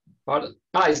 Pardon?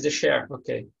 Ah, it's the share.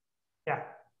 Okay. Yeah.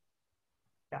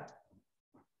 Yeah.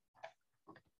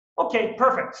 Okay,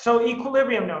 perfect. So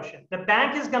equilibrium notion. The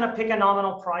bank is going to pick a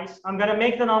nominal price. I'm going to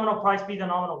make the nominal price be the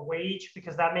nominal wage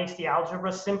because that makes the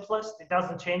algebra simplest. It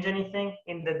doesn't change anything.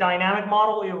 In the dynamic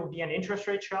model, it will be an interest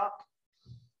rate shock.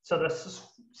 So the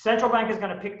central bank is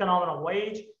going to pick the nominal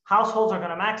wage. Households are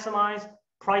going to maximize.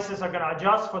 Prices are going to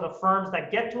adjust for the firms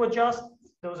that get to adjust.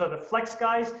 Those are the flex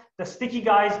guys. The sticky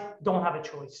guys don't have a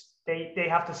choice. They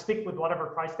have to stick with whatever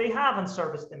price they have and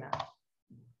service demand.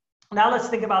 Now let's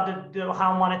think about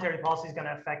how monetary policy is going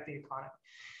to affect the economy.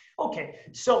 Okay,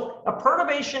 so a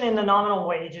perturbation in the nominal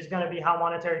wage is going to be how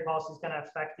monetary policy is going to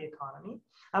affect the economy.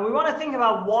 And we want to think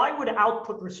about why would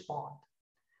output respond?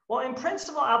 Well, in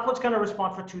principle, output's going to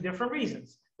respond for two different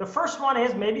reasons. The first one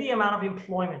is maybe the amount of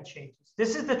employment changes.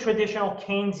 This is the traditional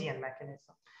Keynesian mechanism.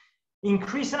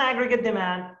 Increase in aggregate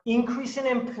demand, increase in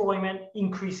employment,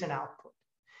 increase in output.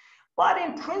 But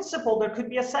in principle, there could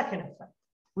be a second effect,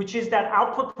 which is that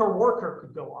output per worker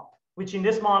could go up, which in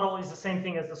this model is the same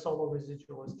thing as the solo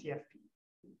residual as TFP.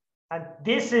 And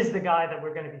this is the guy that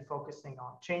we're going to be focusing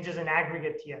on, changes in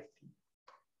aggregate TFP.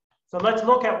 So let's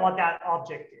look at what that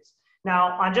object is.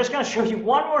 Now, I'm just going to show you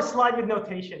one more slide with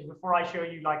notation before I show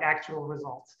you like actual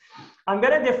results. I'm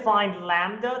going to define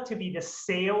lambda to be the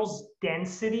sales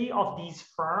density of these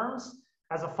firms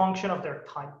as a function of their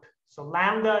type. So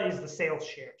lambda is the sales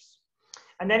shares.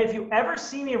 And then if you ever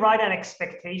see me write an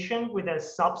expectation with a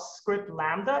subscript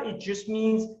lambda, it just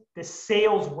means the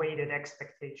sales weighted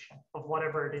expectation of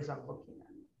whatever it is I'm looking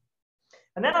at.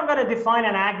 And then I'm going to define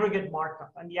an aggregate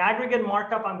markup. And the aggregate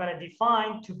markup I'm going to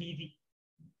define to be the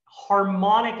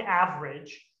harmonic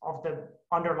average of the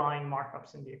underlying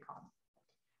markups in the economy.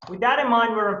 With that in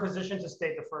mind, we're in position to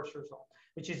state the first result,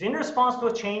 which is in response to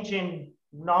a change in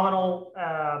nominal,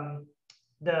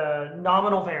 the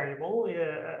nominal variable,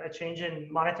 a change in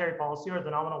monetary policy or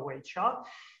the nominal wage shock,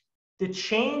 the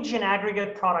change in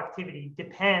aggregate productivity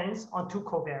depends on two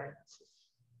covariances.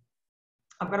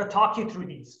 I'm going to talk you through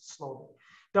these slowly.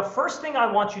 The first thing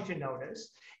I want you to notice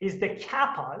is the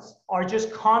kappas are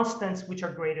just constants which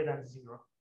are greater than 0.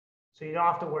 So you don't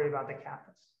have to worry about the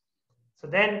kappas. So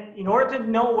then in order to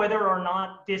know whether or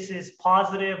not this is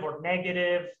positive or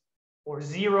negative or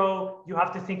 0, you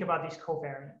have to think about these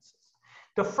covariances.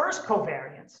 The first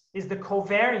covariance is the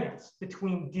covariance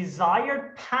between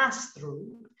desired pass-through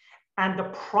and the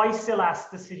price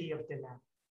elasticity of demand.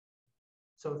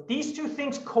 So if these two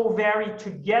things covary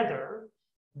together,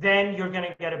 then you're going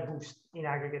to get a boost in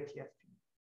aggregate TFP.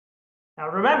 Now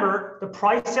remember, the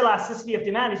price elasticity of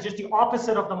demand is just the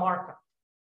opposite of the markup.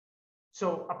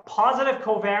 So a positive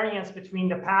covariance between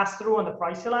the pass-through and the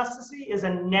price elasticity is a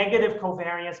negative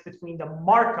covariance between the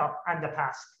markup and the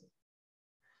pass-through.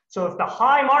 So if the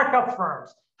high markup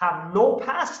firms have low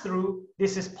pass-through,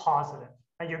 this is positive,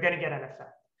 and you're going to get an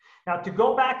effect. Now to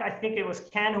go back, I think it was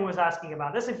Ken who was asking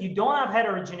about this. If you don't have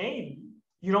heterogeneity,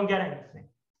 you don't get anything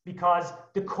because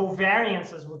the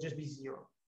covariances will just be 0.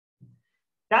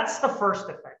 That's the first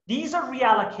effect. These are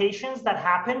reallocations that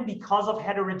happen because of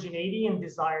heterogeneity and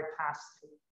desired pass-through.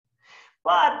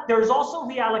 But there's also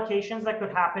reallocations that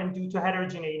could happen due to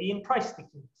heterogeneity and price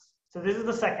stickiness. So this is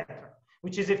the second term,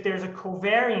 which is if there's a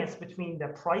covariance between the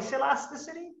price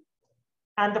elasticity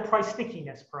and the price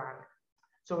stickiness parameter.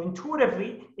 So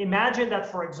intuitively, imagine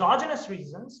that for exogenous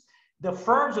reasons, the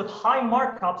firms with high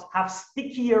markups have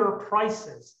stickier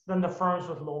prices than the firms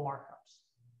with low markups.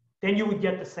 Then you would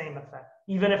get the same effect,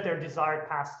 even if their desired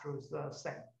pass-through is the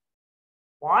same.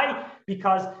 Why?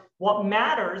 Because what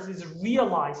matters is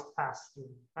realized pass-through.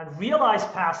 And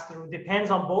realized pass-through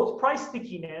depends on both price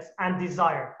stickiness and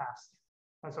desired pass-through.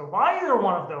 And so if either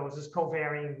one of those is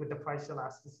covariant with the price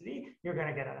elasticity, you're going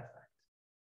to get an effect.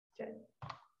 Okay.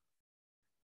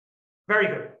 Very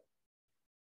good.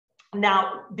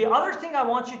 Now, the other thing I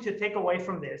want you to take away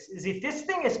from this is if this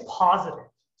thing is positive,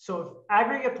 So if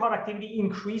aggregate productivity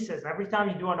increases every time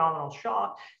you do a nominal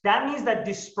shock, that means that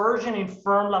dispersion in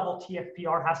firm level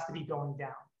TFPR has to be going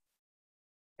down.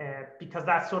 Because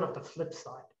that's sort of the flip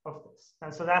side of this.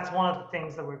 And so that's one of the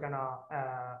things that we're gonna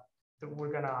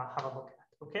have a look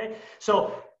at, okay?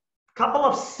 So a couple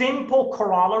of simple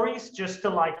corollaries just to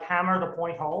like hammer the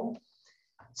point home.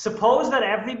 Suppose that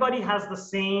everybody has the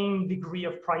same degree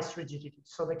of price rigidity.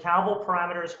 So the Calvo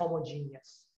parameter is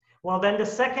homogeneous. Well, then the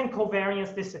second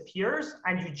covariance disappears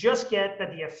and you just get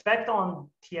that the effect on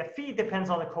TFP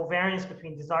depends on the covariance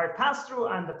between desired pass-through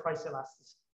and the price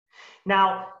elasticity.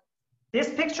 Now, this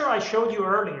picture I showed you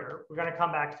earlier, we're going to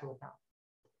come back to it now.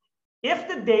 If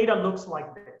the data looks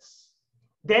like this,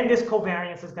 then this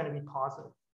covariance is going to be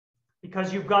positive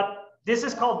because you've got, this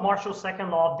is called Marshall's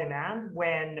second law of demand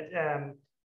when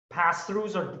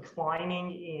pass-throughs are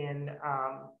declining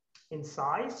in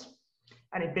size.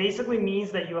 And it basically means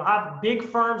that you have big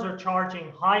firms are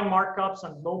charging high markups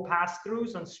and low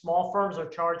pass-throughs and small firms are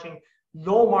charging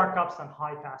low markups and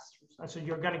high pass-throughs. And so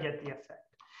you're going to get the effect.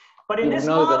 But in this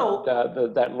model,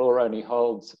 that law only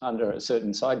holds under a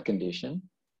certain side condition.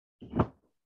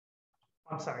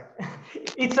 I'm sorry.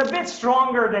 It's a bit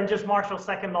stronger than just Marshall's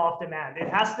second law of demand. It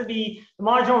has to be, the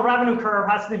marginal revenue curve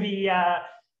has to be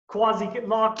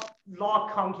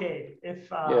quasi-log concave.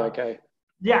 Okay.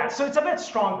 Yeah, so it's a bit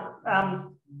stronger.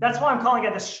 That's why I'm calling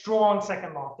it the strong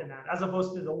second law of demand as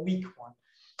opposed to the weak one.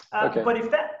 Okay. But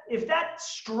if that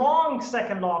strong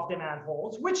second law of demand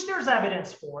holds, which there's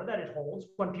evidence for that it holds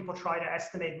when people try to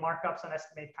estimate markups and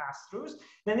estimate pass-throughs,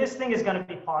 then this thing is going to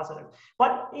be positive.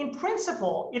 But in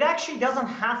principle, it actually doesn't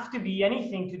have to be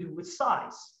anything to do with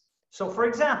size. So for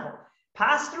example,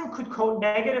 pass-through could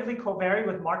negatively covary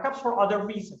with markups for other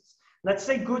reasons. Let's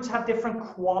say goods have different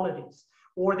qualities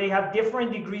or they have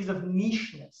different degrees of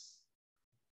nicheness.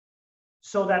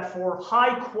 So that for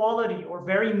high quality or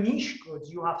very niche goods,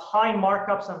 you have high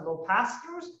markups and low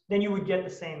pass-throughs, then you would get the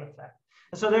same effect.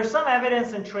 And so there's some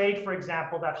evidence in trade, for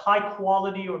example, that high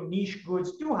quality or niche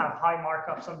goods do have high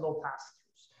markups and low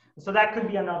pass-throughs. And so that could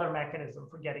be another mechanism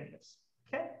for getting this,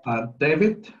 okay?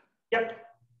 David? Yep.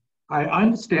 I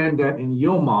understand that in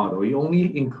your model, you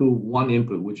only include one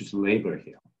input, which is labor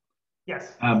here.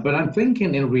 Yes. But I'm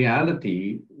thinking in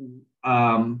reality,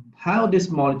 how this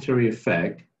monetary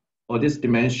effect or this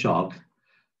demand shock,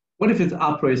 what if it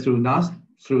operates through not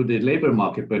through the labor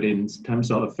market, but in terms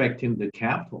of affecting the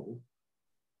capital?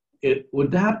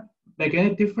 Would that make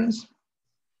any difference?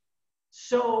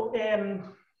 So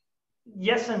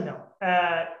yes and no.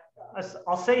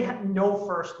 I'll say no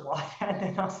first, why, and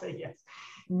then I'll say yes.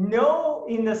 No,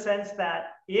 in the sense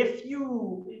that if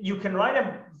you can write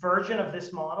a version of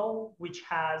this model which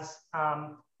has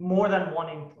more than one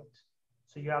input.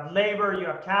 So you have labor, you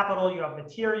have capital, you have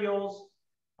materials,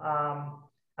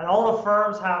 and all the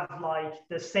firms have like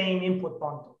the same input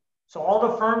bundle. So all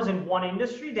the firms in one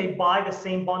industry, they buy the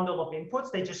same bundle of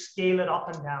inputs, they just scale it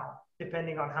up and down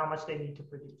depending on how much they need to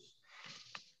produce.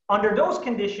 Under those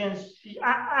conditions,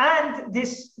 and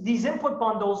these input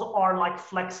bundles are like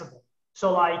flexible.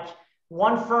 So like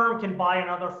one firm can buy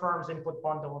another firm's input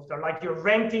bundle if they're like you're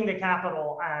renting the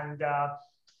capital and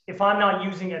if I'm not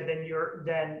using it, then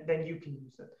you can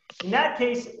use it. In that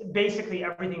case, basically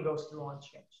everything goes through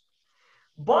unchanged.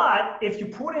 But if you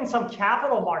put in some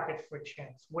capital market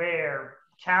frictions where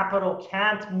capital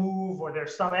can't move or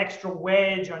there's some extra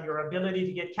wedge on your ability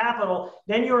to get capital,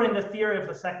 then you're in the theory of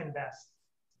the second best.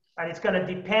 And it's going to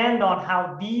depend on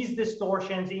how these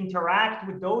distortions interact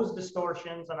with those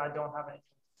distortions, and I don't have anything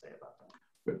to say about that.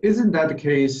 But isn't that the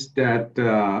case that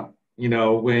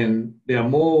when there are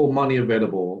more money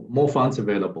available, more funds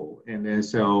available, and then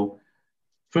so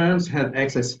firms have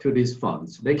access to these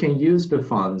funds, they can use the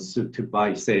funds to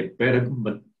buy, say, better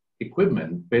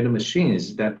equipment, better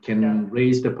machines that can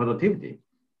raise the productivity.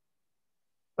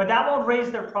 But that won't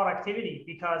raise their productivity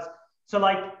because, so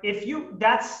like if you,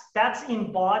 that's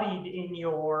embodied in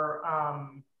your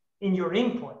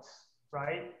inputs,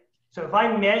 right? So if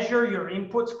I measure your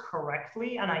inputs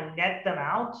correctly and I net them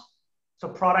out, so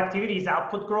productivity is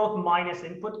output growth minus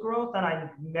input growth, and I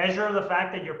measure the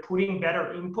fact that you're putting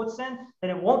better inputs in, then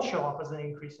it won't show up as an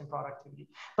increase in productivity.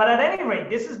 But at any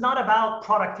rate, this is not about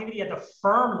productivity at the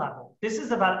firm level. This is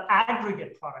about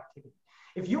aggregate productivity.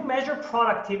 If you measure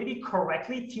productivity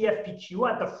correctly, TFPQ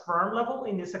at the firm level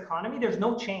in this economy, there's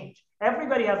no change.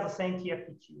 Everybody has the same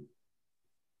TFPQ.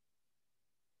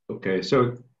 Okay,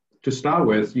 so to start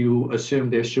with, you assume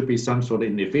there should be some sort of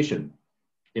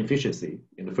inefficiency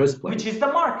in the first place. Which is the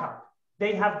markup.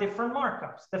 They have different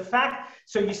markups. The fact,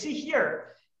 so you see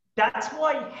here, that's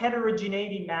why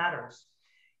heterogeneity matters.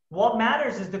 What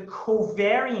matters is the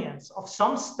covariance of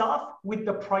some stuff with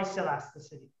the price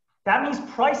elasticity. That means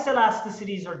price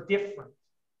elasticities are different.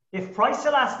 If price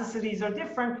elasticities are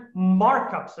different,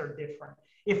 markups are different.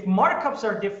 If markups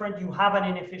are different, you have an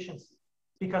inefficiency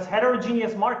because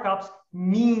heterogeneous markups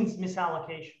means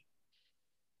misallocation.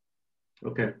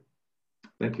 Okay,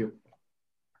 thank you.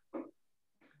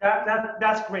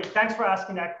 That's great. Thanks for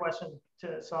asking that question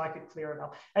so I could clear it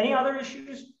up. Any other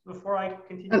issues before I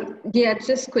continue? Yeah,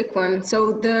 just a quick one.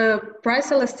 So the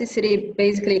price elasticity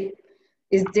basically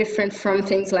is different from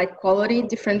things like quality,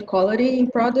 different quality in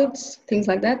products, things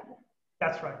like that?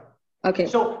 That's right. Okay.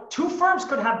 So two firms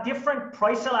could have different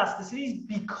price elasticities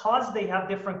because they have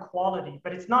different quality,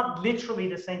 but it's not literally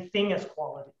the same thing as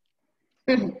quality.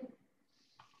 Mm-hmm.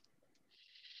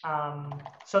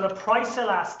 So the price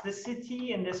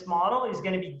elasticity in this model is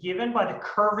going to be given by the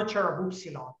curvature of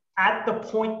epsilon at the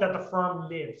point that the firm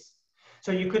lives.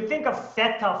 So you could think of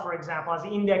theta, for example, as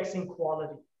indexing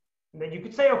quality. And then you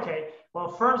could say, okay, well,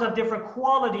 if firms have different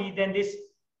quality, then this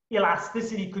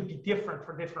elasticity could be different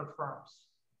for different firms.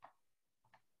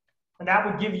 And that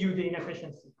would give you the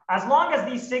inefficiency. As long as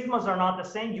these sigmas are not the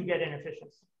same, you get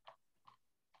inefficiency.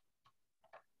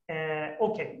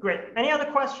 Okay, great. Any other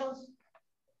questions?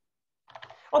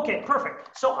 Okay,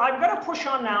 perfect. So I'm going to push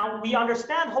on now. We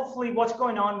understand hopefully what's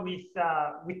going on with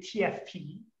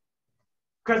TFP,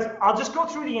 because I'll just go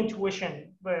through the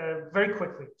intuition very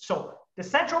quickly. So the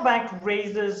central bank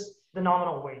raises the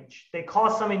nominal wage. They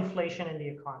cause some inflation in the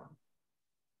economy.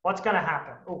 What's going to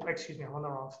happen? Oh, excuse me, I'm on the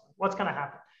wrong slide. What's going to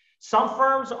happen? Some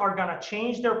firms are going to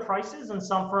change their prices and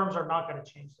some firms are not going to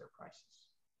change their prices.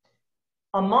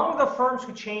 Among the firms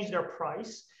who change their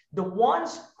price, the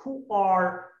ones who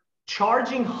are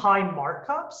charging high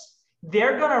markups,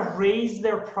 they're going to raise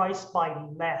their price by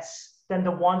less than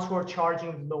the ones who are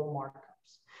charging low markups.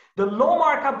 The low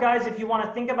markup guys, if you want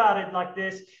to think about it like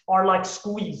this, are like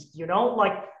squeezed, you know,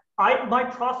 like my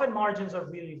profit margins are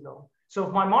really low. So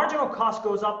if my marginal cost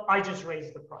goes up, I just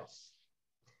raise the price.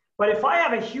 But if I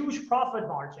have a huge profit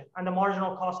margin and the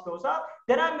marginal cost goes up,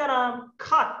 then I'm going to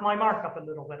cut my markup a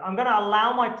little bit. I'm going to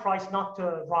allow my price not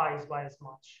to rise by as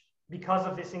much because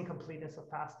of this incompleteness of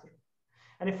pass-through.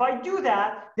 And if I do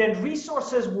that, then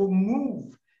resources will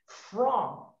move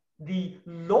from the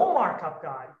low markup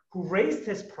guy who raised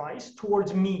his price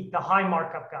towards me, the high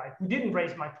markup guy who didn't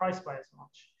raise my price by as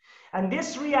much. And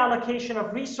this reallocation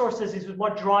of resources is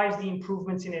what drives the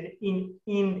improvements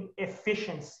in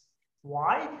efficiency.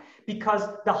 Why? Because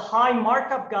the high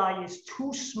markup guy is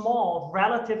too small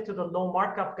relative to the low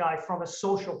markup guy from a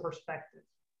social perspective.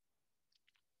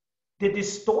 The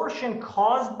distortion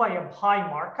caused by a high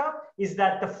markup is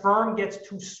that the firm gets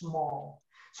too small.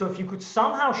 So if you could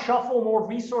somehow shuffle more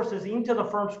resources into the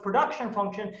firm's production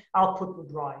function, output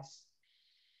would rise.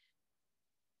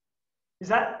 Is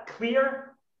that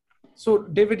clear? So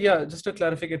David, yeah, just a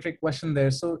clarificatory question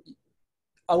there. So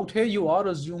out here, you are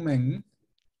assuming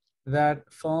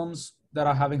that firms that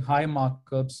are having high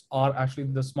markups are actually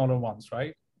the smaller ones,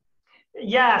 right?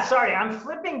 Yeah, sorry, I'm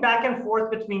flipping back and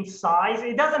forth between size.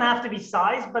 It doesn't have to be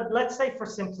size, but let's say for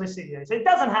simplicity, it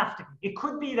doesn't have to be. It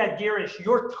could be that, Girish,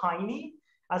 you're tiny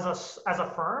as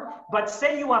a firm, but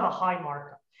say you have a high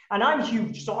markup and I'm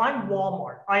huge. So I'm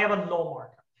Walmart, I have a low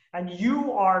markup and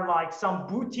you are like some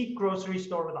boutique grocery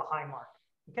store with a high markup,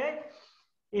 okay?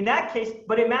 In that case,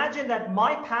 but imagine that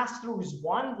my pass-through is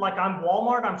 1, like I'm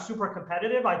Walmart, I'm super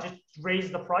competitive, I just raise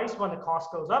the price when the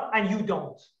cost goes up, and you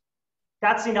don't.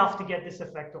 That's enough to get this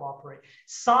effect to operate.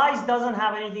 Size doesn't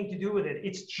have anything to do with it.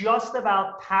 It's just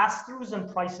about pass-throughs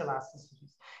and price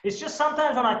elasticities. It's just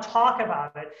sometimes when I talk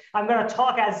about it, I'm going to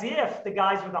talk as if the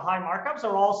guys with the high markups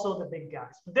are also the big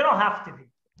guys, but they don't have to be.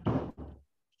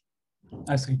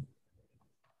 I see.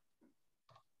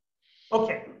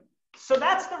 Okay. So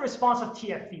that's the response of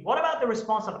TFP. What about the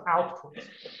response of output?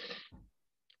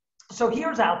 So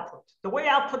here's output. The way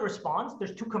output responds,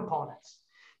 there's 2 components.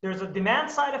 There's a demand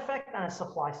side effect and a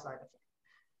supply side effect.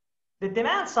 The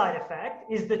demand side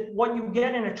effect is what you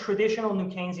get in a traditional New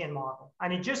Keynesian model.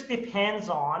 And it just depends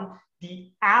on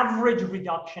the average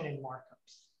reduction in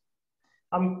markups.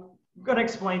 I'm going to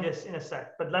explain this in a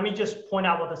sec, but let me just point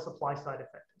out what the supply side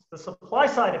effect is. The supply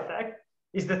side effect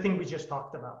is the thing we just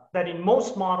talked about, that in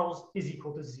most models is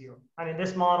equal to 0. And in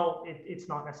this model, it's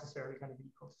not necessarily going to be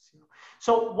equal to 0.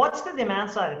 So what's the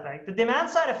demand side effect? The demand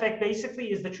side effect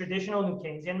basically is the traditional New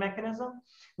Keynesian mechanism,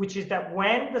 which is that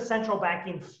when the central bank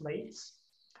inflates,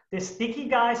 the sticky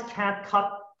guys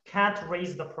can't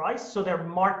raise the price, so their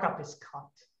markup is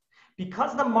cut.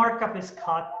 Because the markup is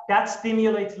cut, that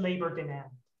stimulates labor demand.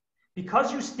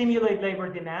 Because you stimulate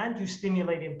labor demand, you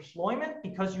stimulate employment.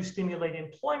 Because you stimulate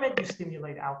employment, you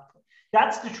stimulate output.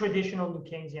 That's the traditional New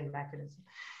Keynesian mechanism.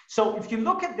 So if you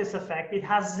look at this effect, it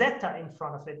has zeta in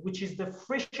front of it, which is the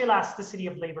Frisch elasticity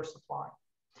of labor supply.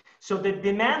 So the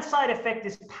demand side effect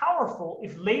is powerful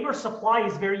if labor supply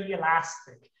is very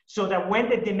elastic, so that when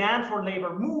the demand for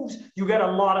labor moves, you get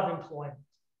a lot of employment.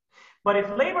 But if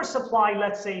labor supply,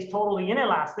 let's say, is totally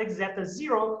inelastic, zeta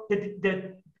zero,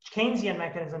 the Keynesian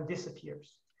mechanism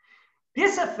disappears.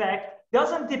 This effect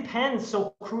doesn't depend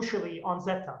so crucially on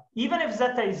zeta. Even if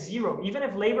zeta is zero, even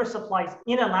if labor supply is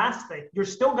inelastic, you're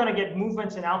still going to get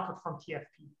movements in output from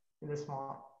TFP in this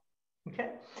model.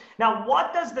 Okay. Now,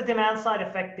 what does the demand side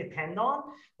effect depend on?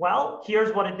 Well,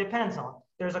 here's what it depends on.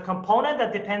 There's a component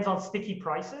that depends on sticky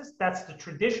prices. That's the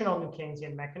traditional New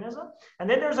Keynesian mechanism. And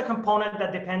then there's a component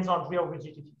that depends on real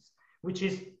rigidities, which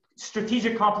is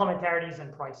strategic complementarities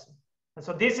and pricing. And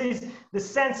so this is the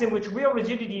sense in which real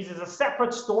rigidities is a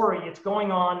separate story. It's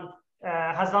going on,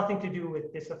 has nothing to do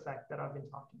with this effect that I've been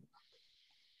talking about.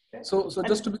 Okay. So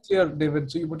just to be clear,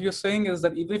 David, so what you're saying is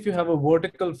that even if you have a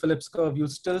vertical Phillips curve, you'll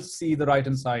still see the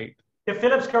right-hand side. The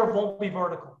Phillips curve won't be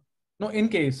vertical. No, in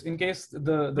case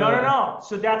the No.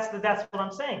 So that's what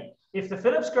I'm saying. If the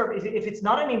Phillips curve is, if it's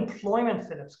not an employment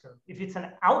Phillips curve, if it's an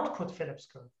output Phillips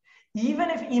curve, even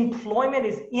if employment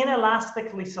is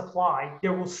inelastically supplied,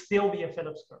 there will still be a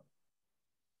Phillips curve.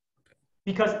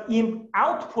 Because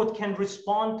output can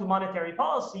respond to monetary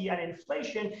policy and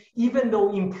inflation, even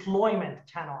though employment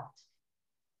cannot.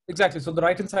 Exactly. So the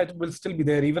right-hand side will still be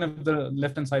there, even if the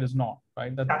left-hand side is not,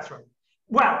 right? That's right.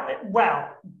 Well,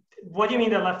 what do you mean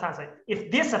the left-hand side?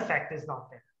 If this effect is not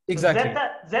there. Exactly.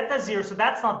 So zeta zero, so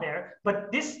that's not there,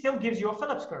 but this still gives you a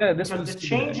Phillips curve. Yeah, because the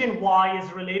change in Y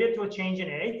is related to a change in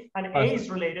A, and A is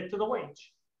related to the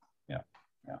wage. Yeah.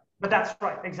 But that's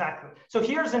right, exactly. So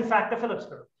here's in fact the Phillips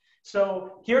curve.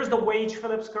 So here's the wage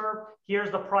Phillips curve. Here's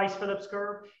the price Phillips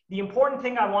curve. The important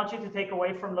thing I want you to take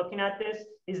away from looking at this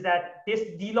is that this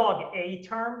D log A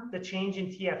term, the change in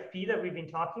TFP that we've been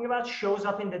talking about, shows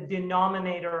up in the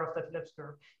denominator of the Phillips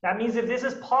curve. That means if this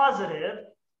is positive,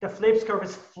 the Phillips curve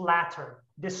is flatter.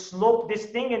 This slope, this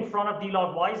thing in front of D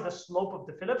log Y is the slope of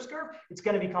the Phillips curve. It's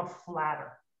going to become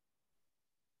flatter.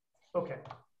 Okay,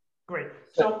 great.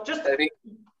 So just,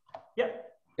 yeah.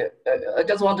 I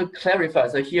just want to clarify.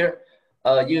 So here,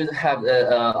 you have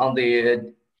on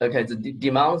the the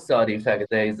demand side effect.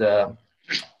 There is a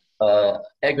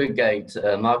aggregate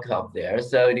markup there.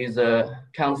 So it is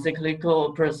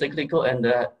countercyclical, pro-cyclical, and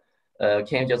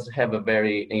can you just have a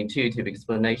very intuitive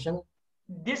explanation?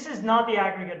 This is not the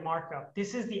aggregate markup.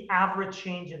 This is the average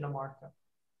change in the markup.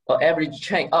 Oh, average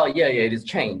change. Oh, yeah, it is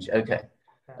change. Okay.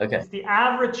 It's the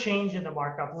average change in the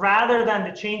markup rather than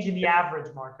the change in the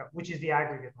average markup, which is the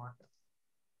aggregate markup.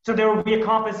 So there will be a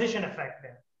composition effect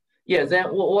there. Yeah, then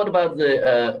what about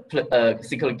the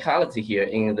cyclicality here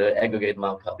in the aggregate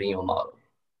markup in your model?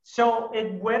 So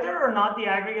whether or not the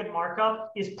aggregate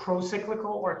markup is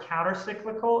pro-cyclical or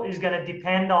counter-cyclical is going to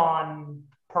depend on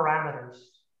parameters,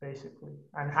 basically,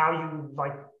 and how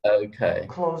you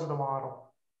close the model.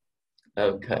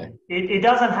 Okay. It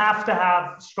doesn't have to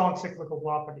have strong cyclical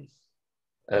properties.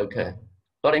 Okay.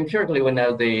 But empirically, we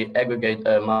know the aggregate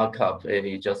markup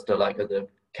is just like the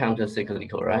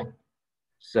counter-cyclical, right?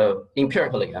 So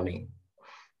empirically, I mean.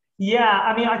 Yeah,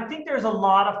 I mean, I think there's a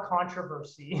lot of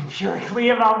controversy empirically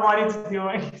about what it's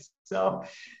doing. So,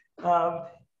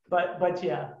 but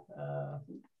yeah.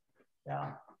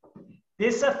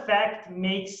 This effect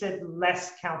makes it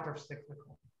less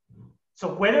counter-cyclical. So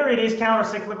whether it is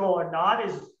counter-cyclical or not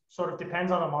is sort of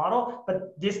depends on the model,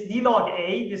 but this D log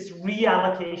A, this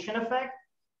reallocation effect,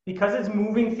 because it's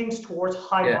moving things towards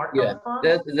high markup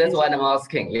firms. That's what I'm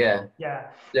asking, Yeah.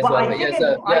 That's but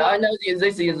what I know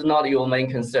this is not your main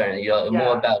concern. You're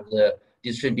more about the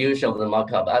distribution of the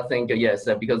markup. I think, yes,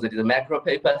 because it is a macro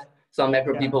paper, some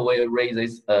macro people will raise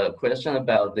this question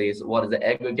about this, what is the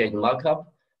aggregate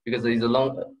markup? Because it's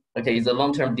a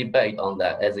long-term debate on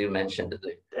that, as you mentioned.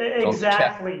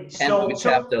 Exactly.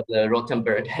 Chapter of the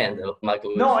Rothenberg and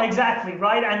Michael. No, exactly,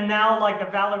 right? And now like the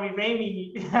Valerie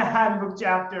Ramey handbook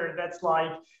chapter, that's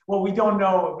like, well, we don't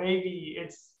know. Maybe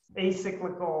it's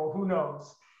acyclical. Who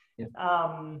knows? Yeah.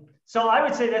 So I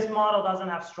would say this model doesn't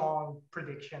have strong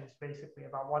predictions, basically,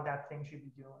 about what that thing should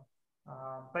be doing.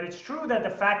 But it's true that the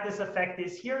fact this effect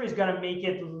is here is going to make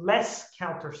it less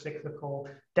counter-cyclical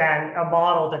than a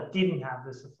model that didn't have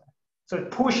this effect. So it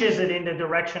pushes it in the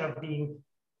direction of being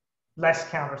less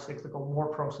counter-cyclical, more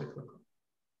pro-cyclical.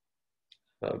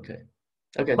 Okay.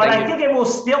 But I think it will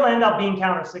still end up being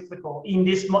counter-cyclical in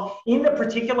the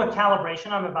particular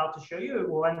calibration I'm about to show you. It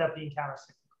will end up being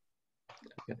counter-cyclical.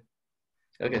 Okay.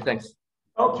 Okay, thanks.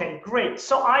 Okay, great.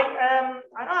 So I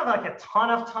don't have like a ton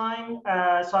of time,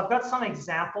 so I've got some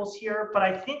examples here, but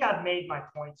I think I've made my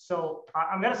point. So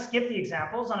I'm going to skip the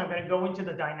examples and I'm going to go into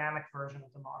the dynamic version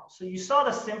of the model. So you saw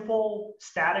the simple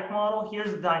static model.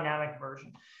 Here's the dynamic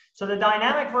version. So the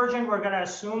dynamic version, we're going to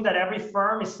assume that every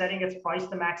firm is setting its price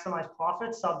to maximize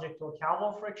profit subject to a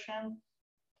Calvo friction.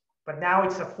 But now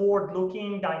it's a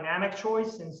forward-looking dynamic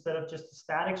choice instead of just a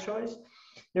static choice.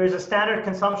 There is a standard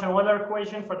consumption Euler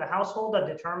equation for the household that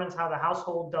determines how the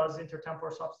household does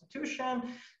intertemporal substitution.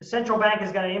 The central bank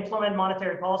is going to implement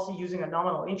monetary policy using a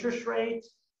nominal interest rate.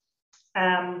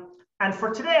 And for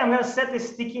today, I'm going to set this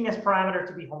stickiness parameter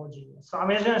to be homogeneous. So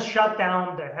I'm just going to shut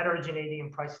down the heterogeneity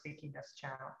and price stickiness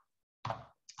channel.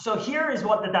 So here is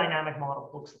what the dynamic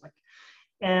model looks like.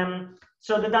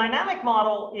 So the dynamic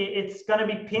model, it's going to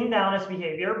be pinned down its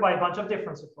behavior by a bunch of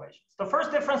difference equations. The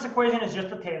first difference equation is just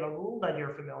the Taylor rule that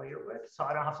you're familiar with, so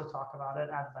I don't have to talk about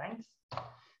it at length.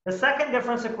 The second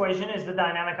difference equation is the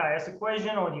dynamic IS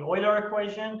equation or the Euler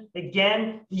equation.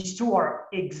 Again, these two are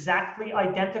exactly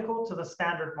identical to the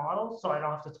standard model, so I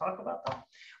don't have to talk about them.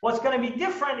 What's going to be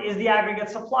different is the aggregate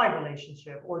supply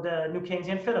relationship or the New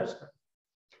Keynesian Phillips curve.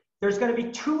 There's going to be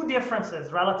two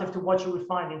differences relative to what you would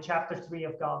find in chapter 3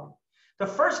 of Gaudi. The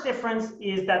first difference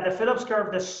is that the Phillips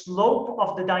curve, the slope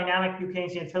of the dynamic New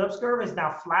Keynesian Phillips curve is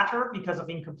now flatter because of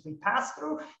incomplete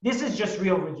pass-through. This is just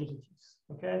real rigidities,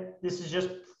 okay? This is just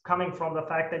coming from the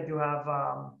fact that you have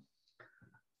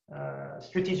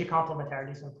strategic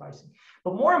complementarities in pricing.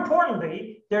 But more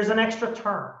importantly, there's an extra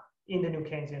term in the New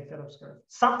Keynesian Phillips curve,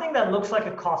 something that looks like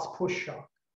a cost push shock.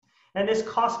 And this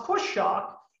cost push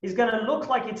shock is going to look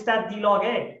like it's that D log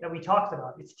A that we talked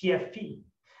about. It's TFP.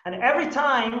 And every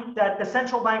time that the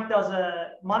central bank does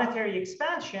a monetary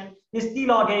expansion, this D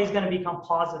log A is going to become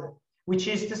positive, which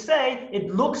is to say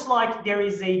it looks like there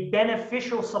is a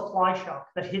beneficial supply shock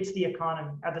that hits the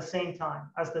economy at the same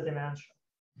time as the demand shock.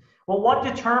 Well, what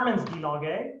determines D log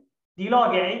A? D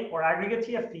log A, or aggregate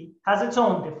TFP, has its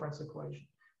own difference equation,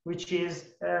 which is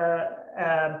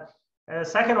a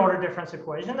second order difference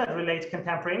equation that relates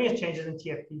contemporaneous changes in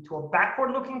TFP to a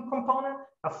backward-looking component,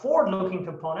 a forward-looking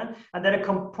component, and then a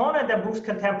component that moves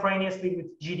contemporaneously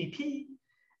with GDP,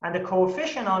 and the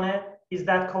coefficient on it is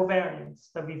that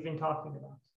covariance that we've been talking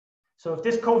about. So if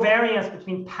this covariance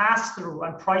between pass-through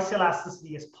and price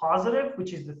elasticity is positive,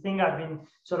 which is the thing I've been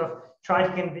sort of trying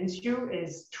to convince you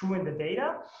is true in the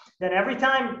data, then every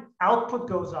time output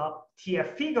goes up,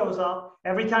 TFP goes up.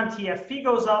 Every time TFP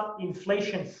goes up,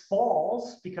 inflation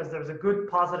falls because there's a good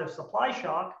positive supply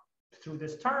shock through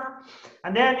this term.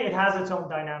 And then it has its own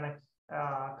dynamic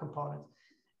component.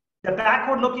 The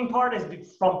backward-looking part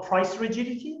is from price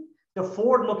rigidity. The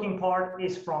forward-looking part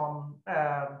is from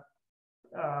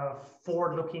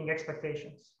forward-looking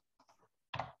expectations.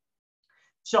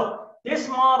 So this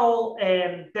model,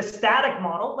 the static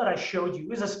model that I showed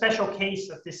you, is a special case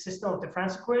of this system of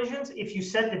difference equations if you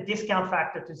set the discount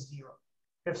factor to 0.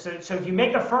 So if you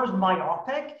make a firm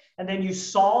myopic and then you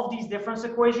solve these difference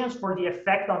equations for the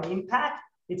effect on impact,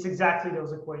 it's exactly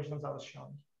those equations I was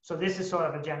showing. So this is sort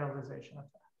of a generalization of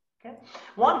that. Okay.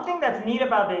 One thing that's neat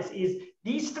about this is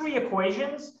these three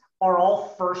equations are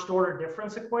all first order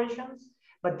difference equations.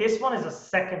 But this one is a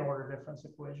second order difference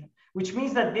equation, which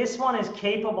means that this one is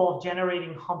capable of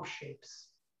generating hump shapes,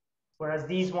 whereas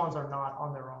these ones are not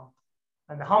on their own.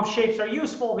 And the hump shapes are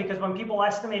useful because when people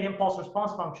estimate impulse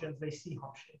response functions, they see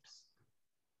hump shapes.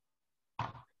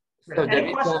 So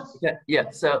any questions? Yeah,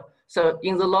 so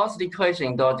in the last equation,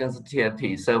 endogenous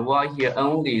TFP, so why here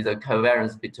only the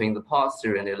covariance between the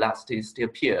pass-through and the elasticity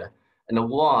appear, and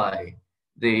why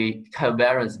the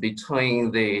covariance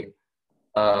between the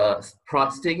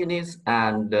price stickiness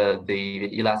and the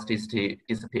elasticity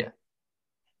disappear?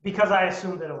 Because I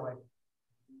assumed it away.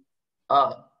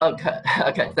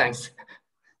 Okay, thanks.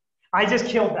 I just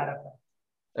killed that effect.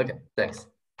 Okay, thanks.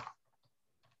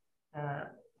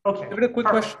 Okay. Give it a quick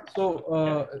question.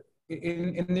 So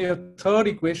in your third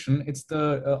equation, it's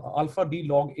the alpha D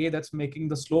log A that's making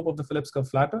the slope of the Phillips curve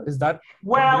flatter. Is that?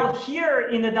 Well, here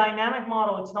in the dynamic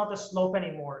model, it's not the slope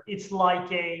anymore. It's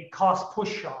like a cost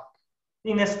push shock.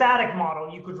 In a static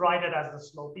model, you could write it as the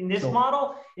slope. In this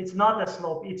model, it's not the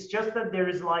slope. It's just that there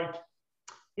is like,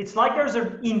 it's like there's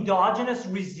an endogenous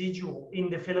residual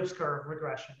in the Phillips curve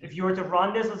regression. If you were to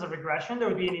run this as a regression, there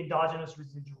would be an endogenous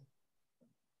residual.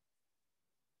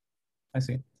 I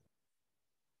see.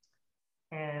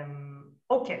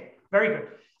 Okay, very good.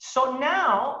 So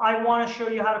now I want to show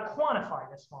you how to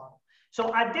quantify this model.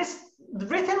 So at this,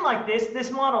 written like this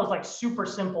model is like super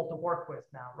simple to work with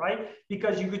now, right?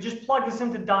 Because you could just plug this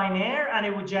into Dynair and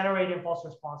it would generate impulse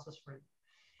responses for you.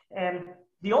 And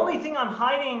The only thing I'm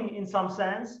hiding in some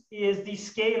sense is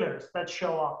these scalars that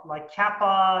show up, like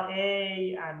kappa,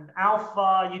 A, and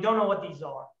alpha. You don't know what these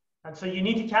are. And so you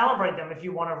need to calibrate them if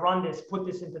you want to run this, put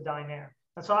this into Dynair.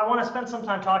 And so I want to spend some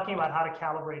time talking about how to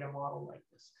calibrate a model like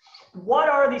this. What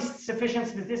are these sufficient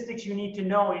statistics you need to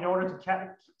know in order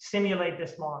to simulate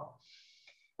this model?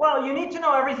 Well, you need to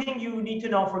know everything you need to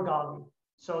know for Baqaee.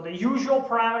 So the usual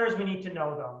parameters, we need to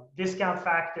know them. Discount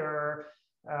factor,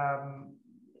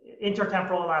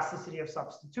 intertemporal elasticity of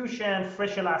substitution,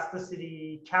 Frisch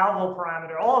elasticity, Calvo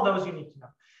parameter, all of those you need to know.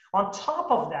 On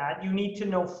top of that, you need to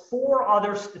know 4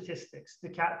 other statistics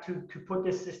to put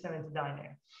this system into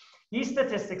Dynair. These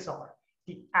statistics are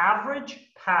the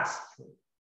average pass-through,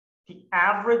 the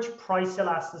average price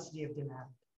elasticity of demand,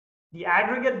 the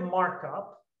aggregate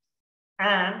markup,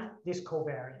 and this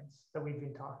covariance that we've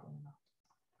been talking about.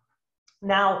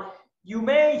 Now, you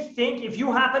may think if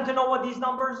you happen to know what these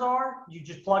numbers are, you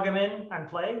just plug them in and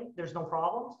play. There's no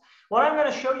problems. What I'm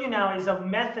going to show you now is a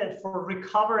method for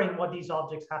recovering what these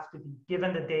objects have to be,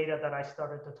 given the data that I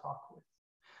started to talk with.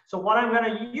 So what I'm going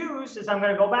to use is I'm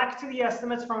going to go back to the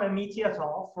estimates from Amiti et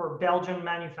al. For Belgian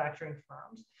manufacturing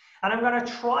firms. And I'm going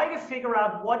to try to figure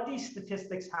out what these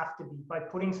statistics have to be by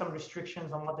putting some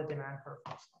restrictions on what the demand curve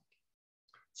looks like.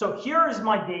 So here is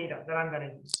my data that I'm going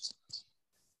to use.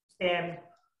 And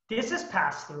this is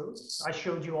pass-through, I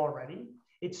showed you already.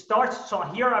 It starts, so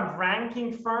here I'm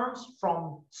ranking firms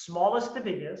from smallest to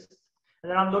biggest, and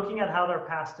then I'm looking at how their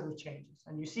pass-through changes.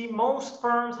 And you see most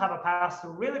firms have a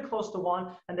pass-through really close to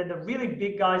 1, and then the really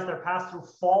big guys, their pass-through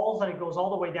falls, and it goes all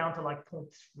the way down to like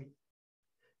 0.3.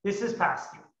 This is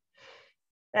pass-through.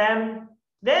 And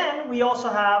then we also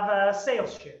have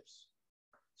sales shares.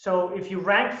 So if you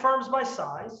rank firms by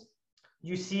size,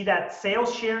 you see that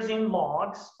sales shares in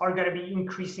logs are going to be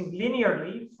increasing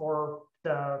linearly for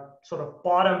the sort of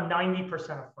bottom 90%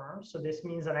 of firms. So this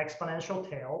means an exponential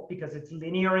tail because it's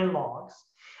linear in logs.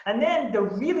 And then the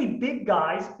really big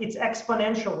guys, it's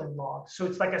exponential in logs. So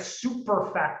it's like a super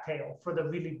fat tail for the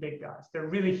really big guys. They're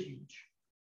really huge.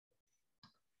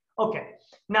 Okay,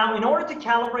 now in order to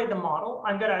calibrate the model,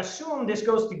 I'm going to assume, this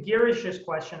goes to Girish's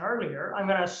question earlier, I'm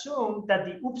going to assume that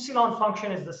the upsilon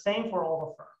function is the same for all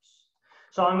the firms.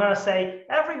 So I'm going to say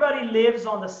everybody lives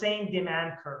on the same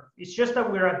demand curve. It's just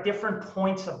that we're at different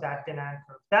points of that demand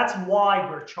curve. That's why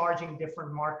we're charging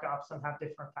different markups and have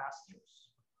different pass-throughs.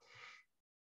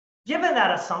 Given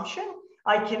that assumption,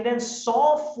 I can then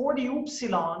solve for the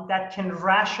upsilon that can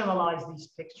rationalize these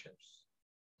pictures.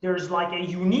 There's like a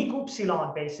unique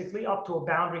upsilon basically up to a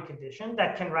boundary condition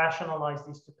that can rationalize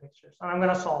these 2 pictures. And I'm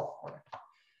going to solve for it.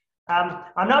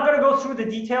 I'm not going to go through the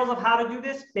details of how to do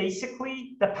this.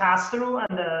 Basically, the pass-through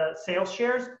and the sales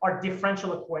shares are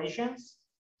differential equations.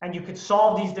 And you could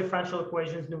solve these differential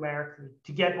equations numerically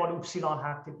to get what upsilon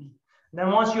have to be. And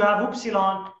then once you have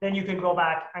upsilon, then you can go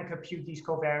back and compute these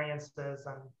covariances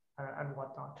and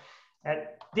whatnot.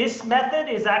 This method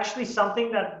is actually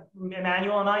something that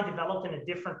Emmanuel and I developed in a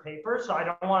different paper. So I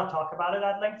don't want to talk about it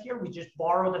at length here. We just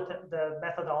borrow the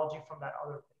methodology from that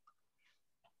other paper.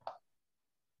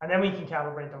 And then we can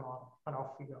calibrate the model, and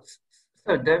off we go.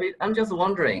 So David, I'm just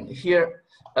wondering here,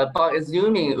 by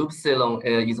assuming upsilon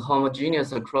is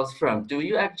homogeneous across firms, do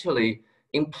you actually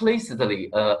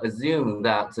implicitly assume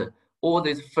that all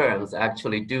these firms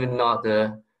actually do not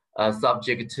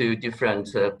subject to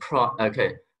different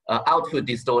output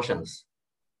distortions?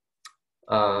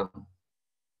 No,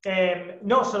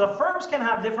 so the firms can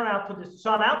have different output.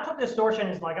 So an output distortion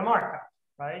is like a markup,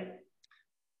 right?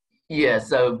 Yeah,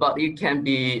 so, but it can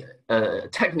be,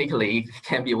 technically, it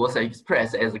can be also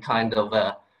expressed as a kind of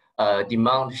a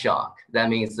demand shock. That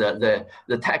means the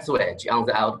tax wedge on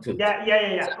the output.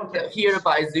 Yeah. So okay. Here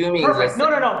by zooming. Perfect.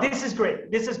 No. This is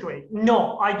great. This is great.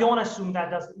 No, I don't assume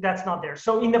that's not there.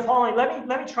 So in the following, let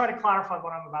me try to clarify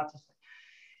what I'm about to say.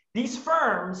 These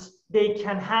firms, you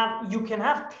can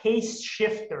have taste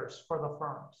shifters for the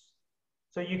firms.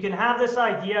 So you can have this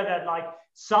idea that like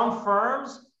some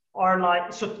firms are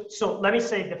like, so let me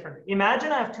say it differently.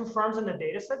 Imagine I have 2 firms in the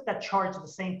data set that charge the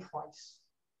same price.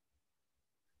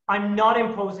 I'm not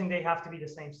imposing they have to be the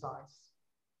same size.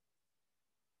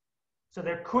 So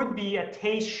there could be a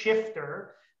taste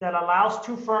shifter that allows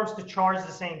 2 firms to charge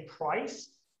the same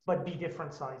price, but be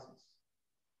different sizes.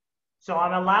 So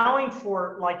I'm allowing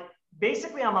for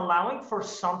basically I'm allowing for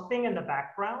something in the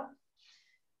background.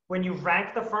 When you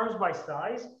rank the firms by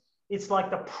size, it's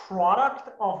like the product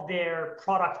of their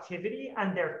productivity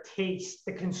and their taste,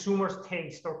 the consumer's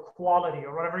taste or quality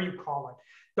or whatever you call it.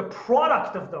 The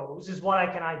product of those is what I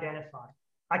can identify.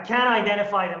 I can't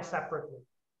identify them separately.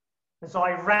 And so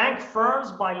I rank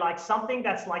firms by like something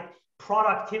that's like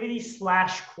productivity /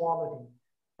 quality.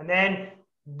 And then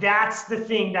that's the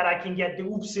thing that I can get the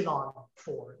upsilon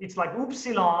for. It's like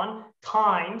upsilon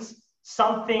times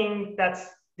something that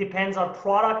depends on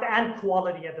product and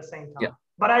quality at the same time. Yeah.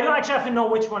 But I don't actually have to know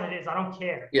which one it is. I don't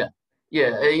care. Yeah.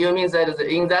 Yeah, you mean that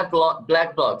in that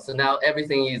black box, so now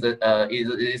everything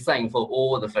is saying for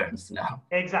all the firms now.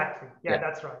 Exactly. Yeah,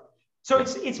 that's right. So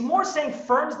it's more saying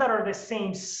firms that are the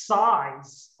same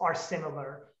size are similar,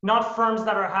 not firms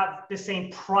that have the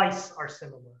same price are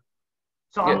similar.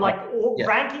 So I'm like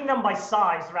ranking them by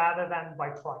size rather than by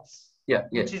price.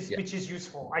 Which is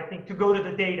useful, I think, to go to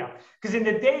the data, because in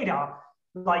the data,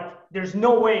 like there's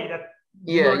no way that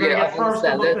you're going to get firms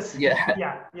to look the same.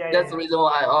 That's the reason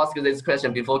why I asked you this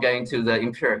question before getting to the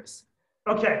empirics.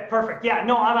 Okay, perfect. Yeah,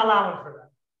 no, I'm allowing for that.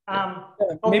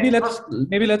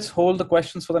 Maybe let's hold the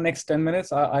questions for the next 10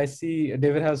 minutes. I see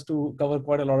David has to cover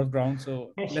quite a lot of ground,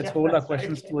 so let's hold our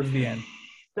questions towards the end.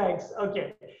 Thanks.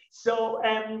 Okay. So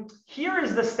here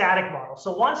is the static model.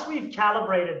 So once we've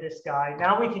calibrated this guy,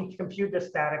 now we can compute the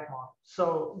static model.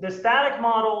 So the static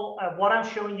model, what I'm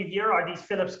showing you here are these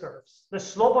Phillips curves, the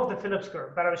slope of the Phillips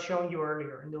curve that I was showing you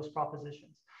earlier in those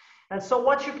propositions. And so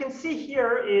what you can see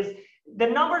here is the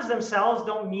numbers themselves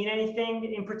don't mean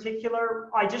anything in particular.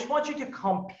 I just want you to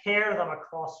compare them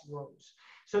across rows.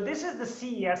 So this is the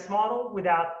CES model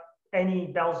without any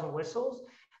bells and whistles.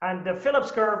 And the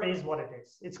Phillips curve is what it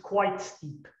is. It's quite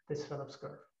steep, this Phillips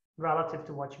curve, relative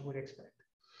to what you would expect.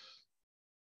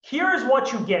 Here is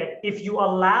what you get if you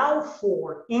allow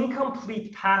for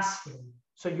incomplete pass-through.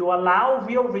 So you allow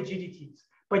real rigidities,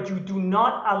 but you do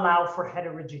not allow for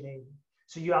heterogeneity.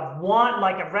 So you have one,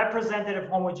 like a representative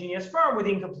homogeneous firm with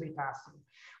incomplete pass-through.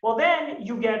 Well, then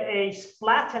you get a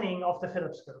flattening of the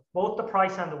Phillips curve, both the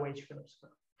price and the wage Phillips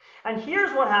curve. And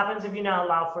here's what happens if you now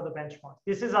allow for the benchmark.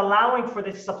 This is allowing for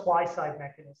this supply side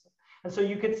mechanism. And so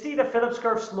you can see the Phillips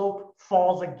curve slope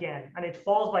falls again, and it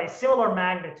falls by a similar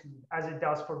magnitude as it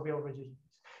does for real rigidities.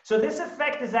 So this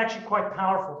effect is actually quite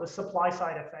powerful, the supply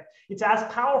side effect. It's as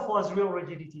powerful as real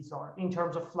rigidities are in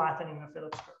terms of flattening the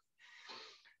Phillips curve.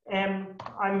 And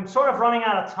I'm sort of running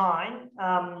out of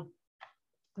time.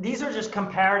 These are just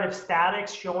comparative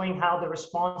statics showing how the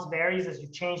response varies as you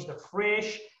change the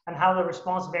Frisch, and how the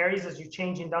response varies as you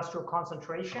change industrial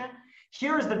concentration.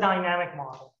 Here is the dynamic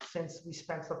model, since we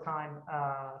spent some time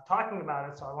talking about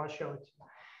it, so I want to show it to you.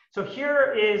 So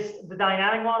here is the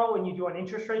dynamic model when you do an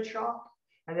interest rate shock,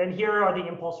 and then here are the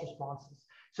impulse responses.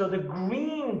 So the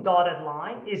green dotted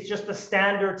line is just the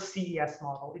standard CES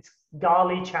model. It's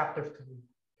Gali chapter 3.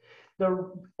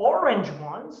 The orange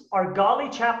ones are Gali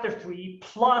chapter 3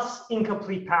 plus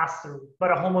incomplete pass-through,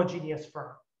 but a homogeneous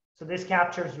firm. So this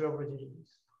captures real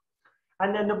rigidities.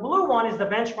 And then the blue one is the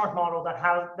benchmark model that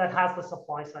has the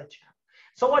supply side channel.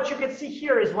 So what you can see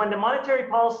here is when the monetary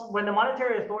policy, when the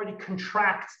monetary authority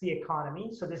contracts the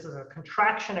economy, so this is a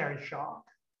contractionary shock,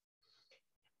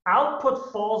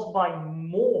 output falls by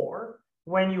more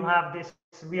when you have this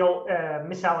real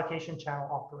misallocation channel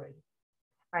operating.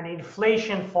 And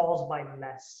inflation falls by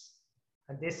less.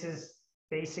 And this is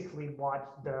basically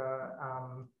what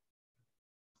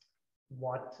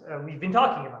we've been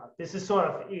talking about. This is sort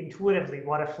of intuitively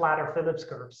what a flatter Phillips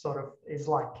curve sort of is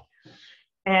like.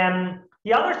 And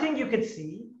the other thing you could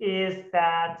see is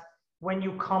that when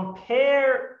you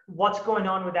compare what's going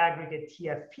on with aggregate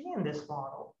TFP in this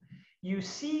model, you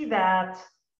see that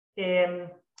in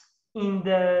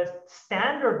the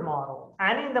standard model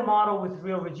and in the model with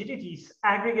real rigidities,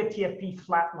 aggregate TFP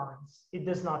flatlines. It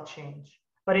does not change.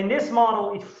 But in this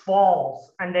model, it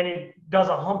falls and then it does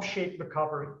a hump-shaped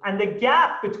recovery. And the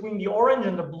gap between the orange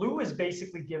and the blue is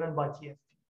basically given by TFP.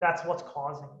 That's what's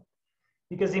causing it.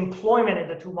 Because employment in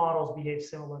the two models behaves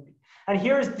similarly. And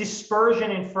here is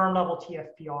dispersion in firm level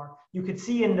TFPR. You could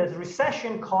see in the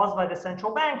recession caused by the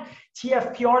central bank,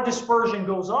 TFPR dispersion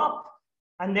goes up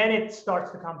and then it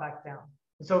starts to come back down.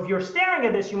 So if you're staring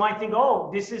at this, you might think,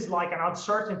 oh, this is like an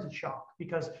uncertainty shock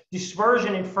because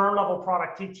dispersion in firm level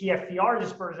product TFPR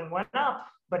dispersion went up,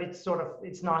 but it's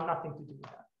nothing to do with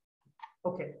that.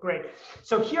 Okay, great.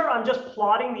 So here I'm just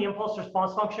plotting the impulse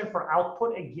response function for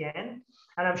output again,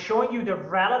 and I'm showing you the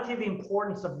relative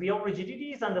importance of real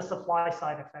rigidities and the supply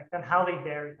side effect and how they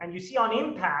vary. And you see on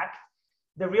impact,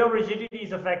 the real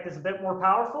rigidities effect is a bit more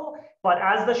powerful, but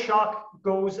as the shock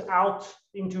goes out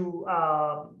into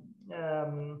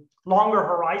longer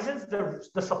horizons,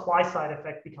 the supply side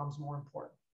effect becomes more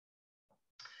important.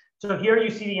 So here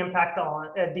you see the impact on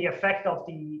the effect of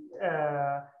the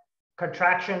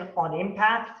contraction on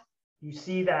impact. You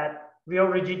see that real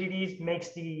rigidities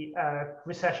makes the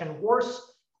recession worse.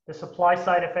 The supply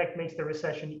side effect makes the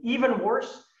recession even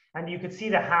worse. And you can see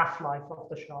the half-life of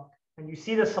the shock. And you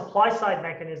see the supply side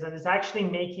mechanism is actually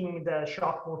making the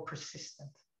shock more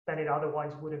persistent than it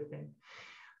otherwise would have been.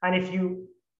 And if you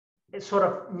sort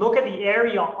of look at the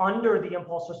area under the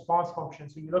impulse response function,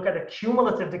 so you look at a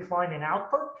cumulative decline in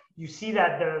output, you see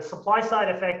that the supply side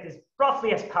effect is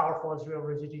roughly as powerful as real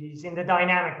rigidities in the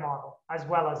dynamic model, as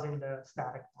well as in the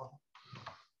static model.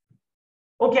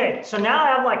 Okay, so now I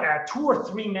have like 2 or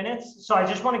 3 minutes. So I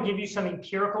just want to give you some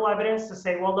empirical evidence to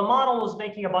say, well, the model is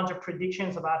making a bunch of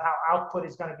predictions about how output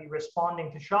is going to be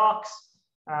responding to shocks.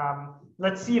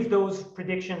 Let's see if those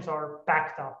predictions are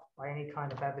backed up by any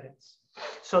kind of evidence.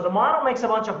 So the model makes a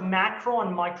bunch of macro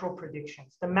and micro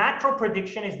predictions. The macro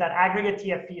prediction is that aggregate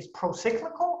TFP is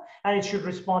pro-cyclical and it should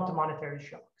respond to monetary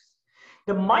shocks.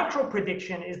 The micro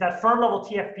prediction is that firm level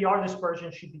TFPR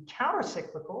dispersion should be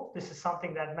counter-cyclical. This is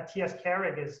something that Matthias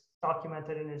Kehrig has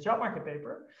documented in his job market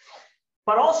paper.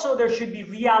 But also there should be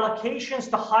reallocations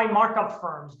to high markup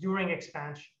firms during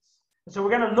expansions. And so we're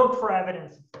going to look for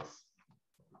evidence of this.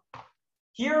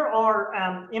 Here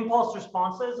are impulse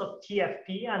responses of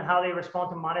TFP and how they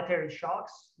respond to monetary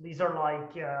shocks. These are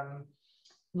like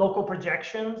local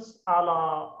projections a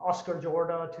la Oscar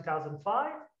Jorda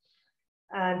 2005.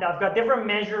 And I've got different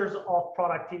measures of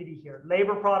productivity here.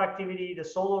 Labor productivity, the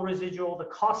solo residual, the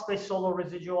cost-based solo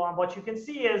residual. And what you can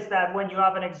see is that when you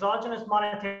have an exogenous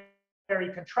monetary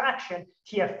contraction,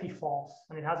 TFP falls.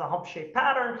 And it has a hump-shaped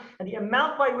pattern. And the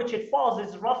amount by which it falls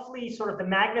is roughly sort of the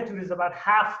magnitude is about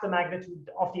half the magnitude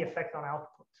of the effect on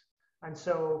output. And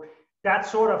so that's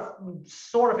sort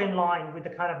of in line with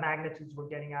the kind of magnitudes we're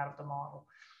getting out of the model.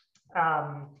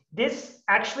 This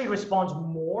actually responds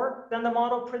more than the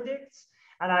model predicts.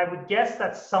 And I would guess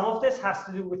that some of this has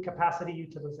to do with capacity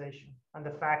utilization and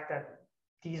the fact that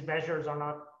these measures are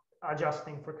not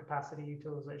adjusting for capacity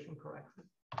utilization correctly.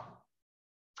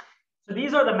 So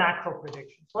these are the macro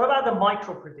predictions. What about the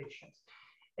micro predictions?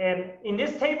 In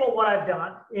this table, what I've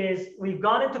done is we've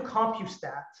gone into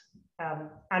CompuStat.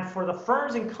 And for the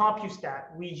firms in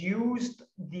CompuStat, we used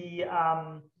the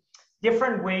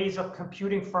different ways of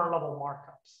computing firm level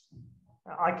markups.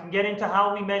 I can get into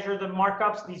how we measure the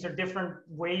markups. These are different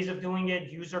ways of doing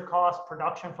it: user cost,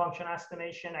 production function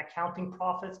estimation, accounting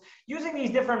profits. Using these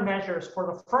different measures for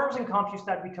the firms in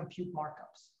CompuStat, we compute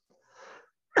markups.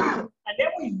 And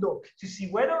then we look to see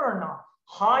whether or not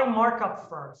high markup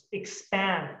firms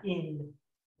expand in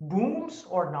booms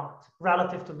or not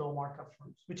relative to low markup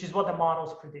firms, which is what the model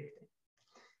is predicting.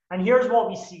 And here's what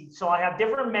we see. So I have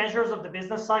different measures of the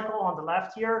business cycle on the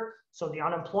left here. So the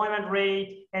unemployment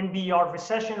rate, NBER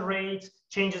recession rates,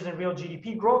 changes in real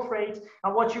GDP growth rates.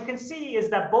 And what you can see is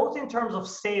that both in terms of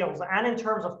sales and in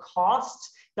terms of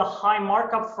costs, the high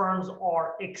markup firms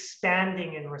are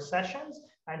expanding in recessions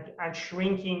and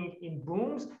shrinking in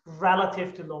booms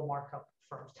relative to low markup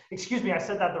firms. Excuse me, I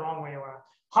said that the wrong way around.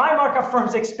 High markup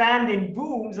firms expand in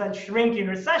booms and shrink in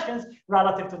recessions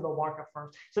relative to low markup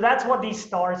firms. So that's what these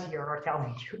stars here are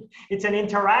telling you. It's an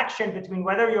interaction between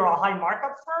whether you're a high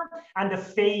markup firm and the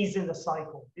phase in the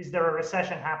cycle. Is there a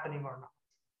recession happening or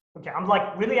not? Okay, I'm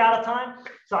like really out of time.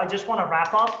 So I just want to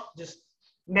wrap up, just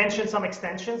mention some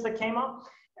extensions that came up.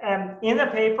 In the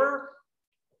paper,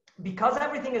 because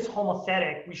everything is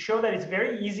homothetic, we show that it's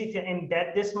very easy to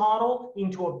embed this model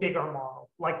into a bigger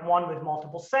model, like one with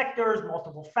multiple sectors,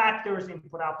 multiple factors,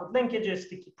 input-output linkages,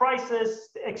 sticky prices,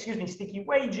 sticky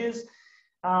wages.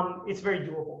 It's very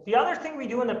doable. The other thing we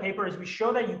do in the paper is we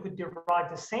show that you could derive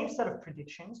the same set of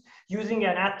predictions using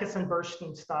an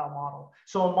Atkinson-Bernstein style model.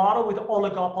 So a model with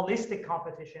oligopolistic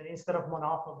competition instead of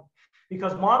monopoly.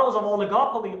 Because models of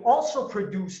oligopoly also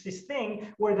produce this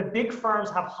thing where the big firms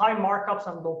have high markups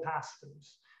and low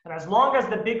pass-throughs. And as long as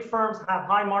the big firms have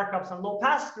high markups and low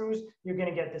pass-throughs, you're going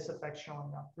to get this effect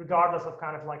showing up, regardless of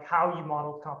kind of like how you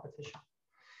modeled competition.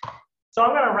 So I'm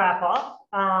going to wrap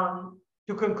up.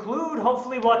 To conclude,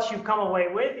 hopefully what you've come away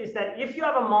with is that if you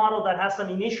have a model that has some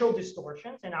initial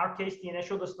distortions, in our case, the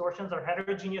initial distortions are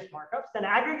heterogeneous markups, then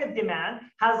aggregate demand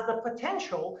has the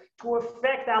potential to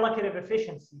affect allocative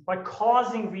efficiency by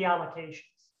causing reallocations.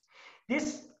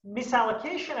 This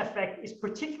misallocation effect is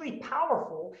particularly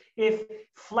powerful if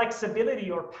flexibility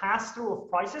or pass-through of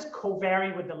prices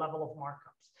co-vary with the level of markups.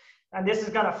 And this is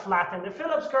going to flatten the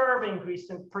Phillips curve, increase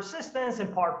in persistence,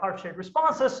 impart part-shaped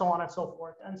responses, so on and so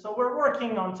forth. And so we're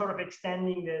working on sort of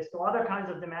extending this to other kinds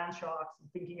of demand shocks and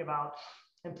thinking about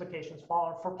implications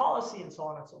for policy and so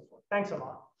on and so forth. Thanks a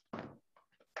lot.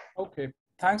 Okay.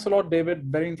 Thanks a lot, David.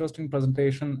 Very interesting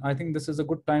presentation. I think this is a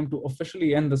good time to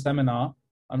officially end the seminar.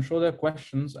 I'm sure there are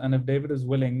questions, and if David is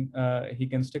willing, he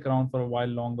can stick around for a while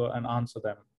longer and answer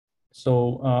them.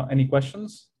 So any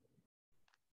questions?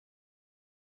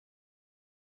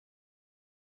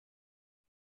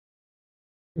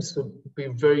 seems to be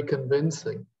very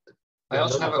convincing. I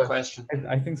also have a question.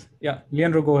 I think, yeah,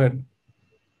 Leandro, go ahead.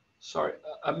 Sorry,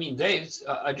 I mean, Dave,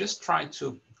 I just trying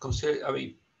to consider, I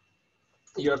mean,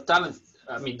 your talent,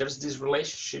 I mean, there's this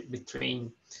relationship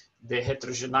between the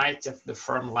heterogeneity of the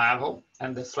firm level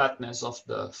and the flatness of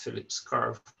the Phillips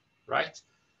curve, right?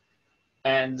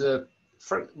 And,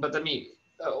 but I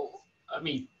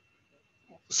mean,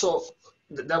 so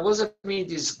there was, I mean,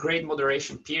 this great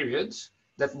moderation period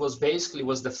that was basically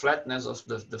was the flatness of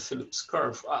the Phillips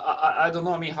curve. I don't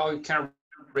know, I mean, how you can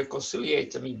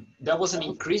reconciliate. I mean, there was an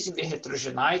increase in the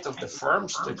heterogeneity of the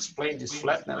firms to explain this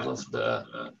flatness of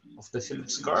the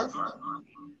Phillips curve.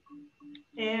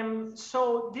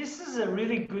 So this is a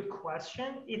really good question.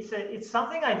 It's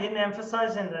something I didn't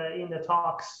emphasize in the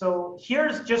talks. So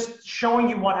here's just showing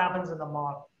you what happens in the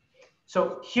model.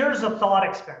 So here's a thought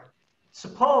experiment.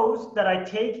 Suppose that I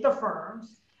take the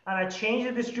firms and I change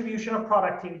the distribution of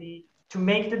productivity to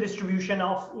make the distribution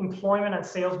of employment and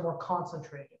sales more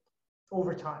concentrated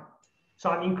over time. So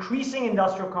I'm increasing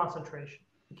industrial concentration,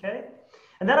 okay?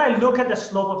 And then I look at the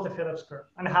slope of the Phillips curve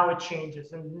and how it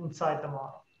changes inside the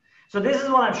model. So this is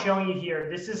what I'm showing you here.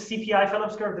 This is CPI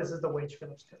Phillips curve, this is the wage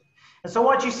Phillips curve. And so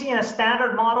what you see in a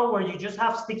standard model where you just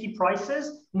have sticky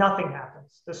prices, nothing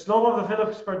happens. The slope of the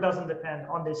Phillips curve doesn't depend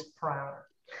on this parameter.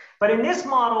 But in this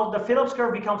model, the Phillips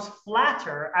curve becomes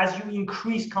flatter as you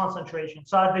increase concentration.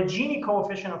 So as the Gini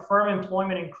coefficient of firm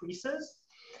employment increases,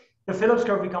 the Phillips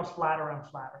curve becomes flatter and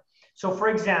flatter. So for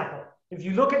example, if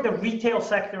you look at the retail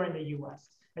sector in the US,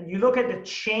 and you look at the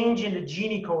change in the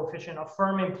Gini coefficient of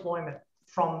firm employment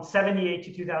from 78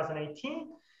 to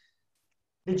 2018,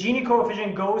 the Gini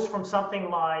coefficient goes from something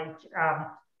like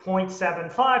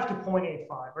 0.75 to 0.85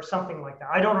 or something like that.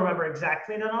 I don't remember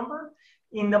exactly the number.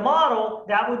 In the model,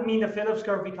 that would mean the Phillips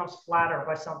curve becomes flatter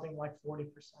by something like 40%.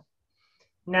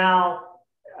 Now,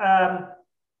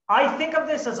 I think of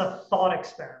this as a thought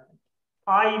experiment.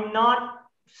 I'm not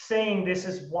saying this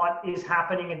is what is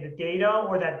happening in the data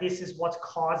or that this is what's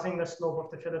causing the slope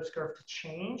of the Phillips curve to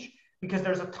change, because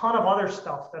there's a ton of other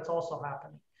stuff that's also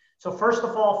happening. So first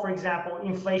of all, for example,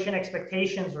 inflation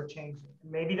expectations are changing.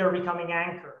 Maybe they're becoming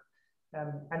anchored.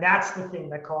 And that's the thing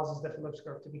that causes the Phillips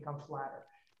curve to become flatter.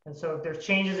 And so if there's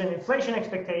changes in inflation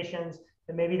expectations,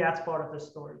 then maybe that's part of the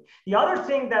story. The other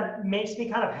thing that makes me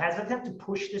kind of hesitant to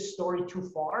push this story too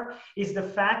far is the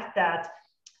fact that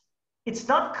it's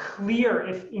not clear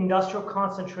if industrial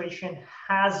concentration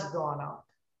has gone up,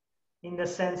 in the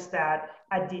sense that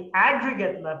at the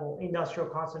aggregate level, industrial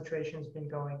concentration has been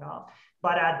going up,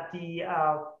 but at the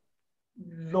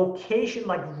location,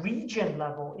 like region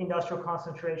level, industrial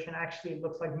concentration actually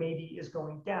looks like maybe is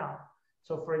going down.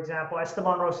 So for example,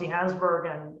 Esteban Rossi-Hansberg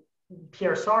and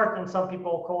Pierre Sartre and some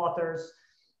people, co-authors,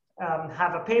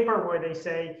 have a paper where they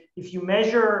say, if you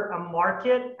measure a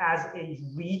market as a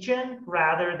region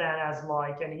rather than as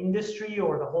like an industry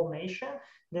or the whole nation,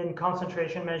 then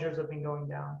concentration measures have been going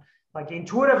down. Like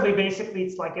intuitively, basically,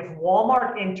 it's like if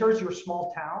Walmart enters your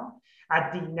small town,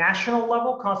 at the national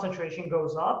level, concentration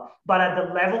goes up, but at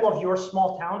the level of your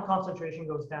small town, concentration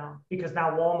goes down, because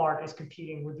now Walmart is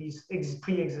competing with these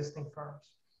pre-existing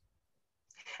firms.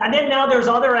 And then now there's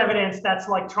other evidence that's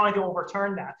like trying to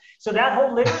overturn that. So that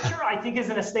whole literature, I think, is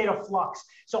in a state of flux.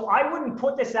 So I wouldn't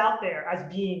put this out there as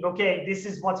being, okay, this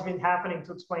is what's been happening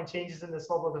to explain changes in the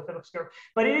slope of the Phillips curve.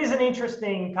 But it is an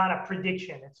interesting kind of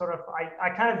prediction. It's sort of, I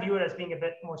kind of view it as being a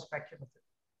bit more speculative.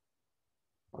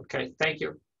 Okay, thank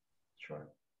you. Sure.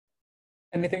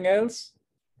 Anything else?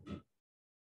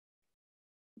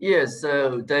 Yes,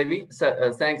 so David,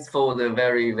 so, thanks for the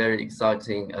very, very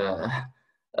exciting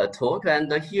talk.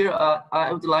 And here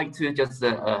I would like to just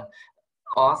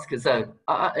ask, so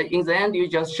in the end, you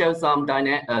just show some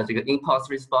impulse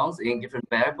response in different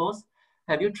variables.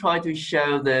 Have you tried to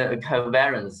show the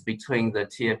covariance between the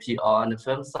TFPR and the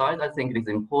firm size? I think it is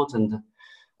important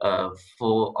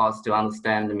for us to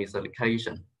understand the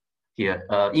misallocation here,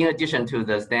 in addition to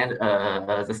the standard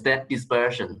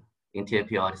dispersion in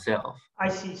TFPR itself. I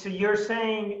see. So you're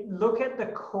saying look at the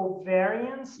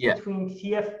covariance between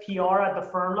TFPR at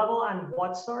the firm level and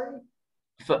what, sorry?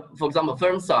 For example,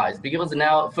 firm size, because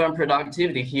now firm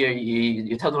productivity here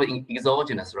is totally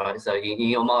exogenous, right? So in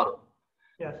your model.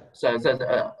 Yes. So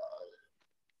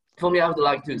for me, I would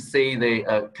like to see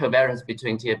the covariance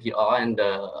between TFPR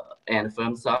and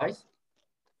firm size.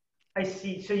 I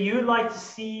see. So you'd like to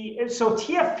see, so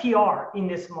TFPR in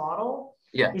this model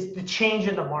is the change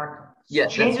in the markup. Yeah,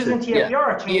 changes in TFPR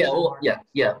are changes in the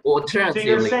markup. Alternatively, so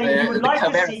you're saying you would like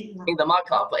to see in the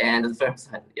markup and the firm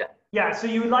side, Yeah, so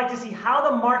you would like to see how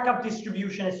the markup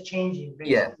distribution is changing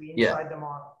basically inside the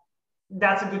model.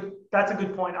 That's a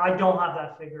good point. I don't have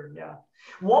that figure. Yeah.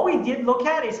 What we did look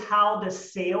at is how the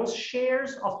sales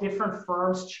shares of different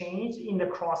firms change in the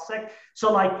cross sec.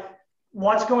 So like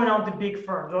what's going on to big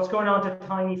firms, what's going on to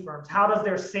tiny firms, how does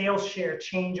their sales share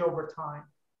change over time?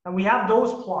 And we have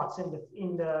those plots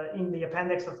in the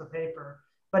appendix of the paper,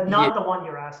 but not the one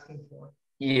you're asking for.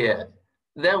 Yeah,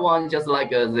 that one just like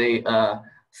the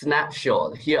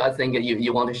snapshot. Here, I think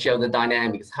you want to show the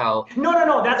dynamics, how...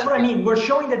 No, that's what I mean. We're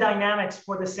showing the dynamics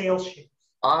for the sales shares.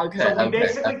 Okay, so we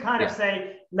basically kind of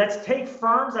say, let's take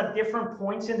firms at different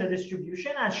points in the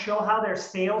distribution and show how their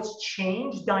sales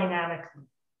change dynamically.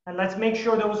 And let's make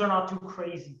sure those are not too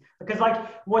crazy. Because like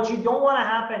what you don't want to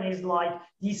happen is like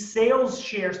these sales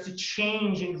shares to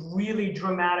change in really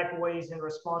dramatic ways in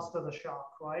response to the shock,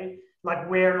 right? Like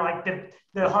where like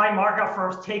the high markup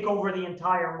firms take over the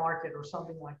entire market or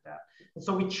something like that. And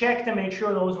so we checked to make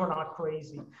sure those were not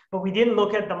crazy. But we didn't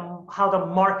look at how the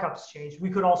markups changed. We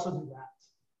could also do that.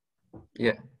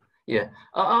 Yeah.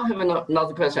 I'll have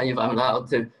another question if I'm allowed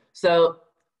to. So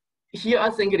here I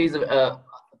think it is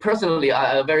personally,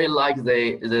 I very like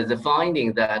the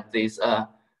finding that this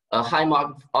high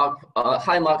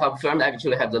markup firm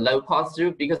actually have the low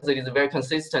pass-through, because it is very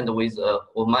consistent with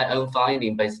my own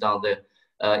finding based on the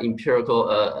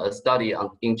empirical study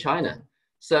in China.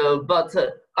 So, but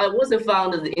I also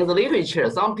found that in the literature,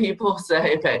 some people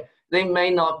say, okay, they may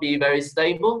not be very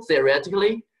stable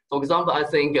theoretically. For example, I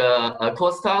think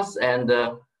Kostas and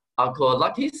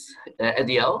Akolakis at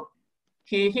Yale,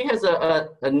 he has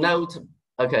a note.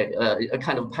 Okay, a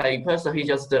kind of paper. So he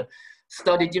just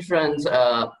studied different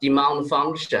demand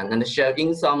function and showed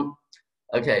in some,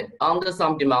 under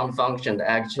some demand function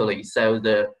actually, so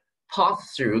the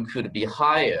pass-through could be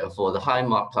higher for the high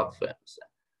markup firms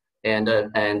and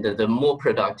the more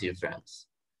productive firms.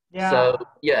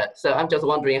 Yeah. So I'm just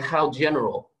wondering how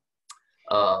general.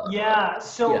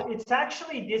 It's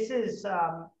actually, this is,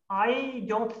 I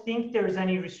don't think there's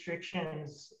any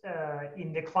restrictions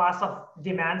in the class of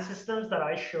demand systems that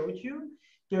I showed you.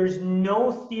 There's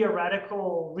no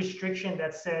theoretical restriction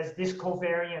that says this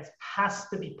covariance has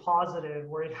to be positive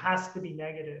or it has to be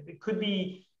negative. It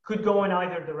could go in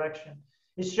either direction.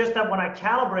 It's just that when I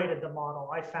calibrated the model,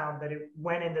 I found that it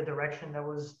went in the direction that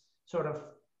was sort of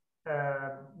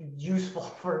useful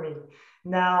for me.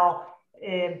 Now,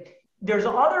 there's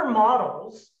other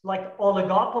models like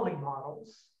oligopoly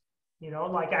models,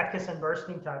 like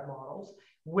Atkinson-Bernstein type models,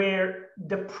 where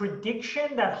the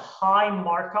prediction that high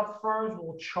markup firms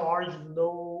will charge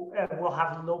low, will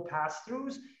have low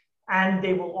pass-throughs, and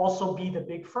they will also be the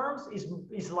big firms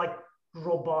is like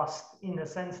robust in the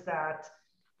sense that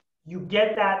you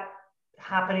get that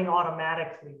happening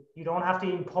automatically. You don't have to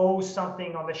impose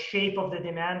something on the shape of the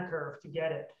demand curve to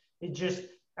get it. It just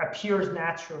appears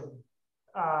naturally.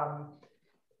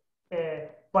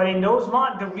 But in those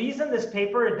the reason this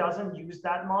paper doesn't use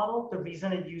that model, the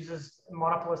reason it uses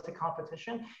monopolistic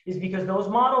competition is because those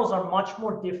models are much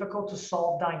more difficult to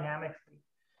solve dynamically.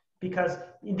 Because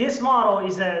this model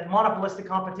is a monopolistic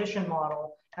competition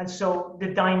model, and so the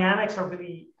dynamics are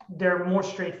they're more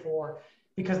straightforward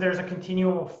because there's a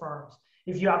continuum of firms.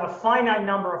 If you have a finite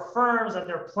number of firms and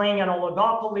they're playing an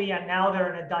oligopoly and now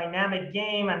they're in a dynamic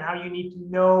game and how you need to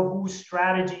know whose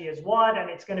strategy is what, and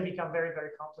it's going to become very,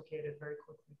 very complicated very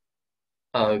quickly.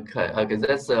 Okay,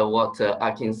 that's what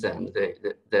Atkinson,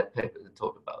 that paper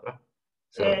talked about, right?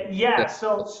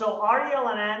 So Ariel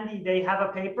and Andy, they have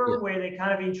a paper where they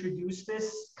kind of introduce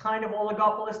this kind of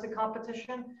oligopolistic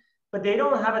competition, but they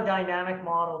don't have a dynamic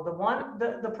model.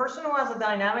 The person who has a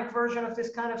dynamic version of this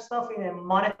kind of stuff in a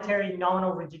monetary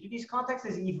nominal rigidities context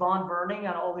is Yvonne Burning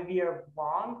and Olivier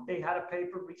Wang. They had a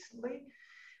paper recently,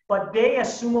 but they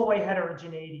assume away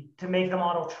heterogeneity to make the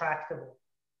model tractable.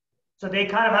 So they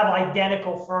kind of have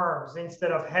identical firms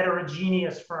instead of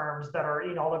heterogeneous firms that are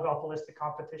in oligopolistic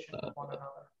competition with one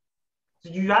another. So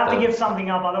you have to give something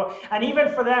up. And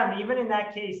even for them, even in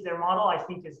that case, their model, I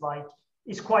think,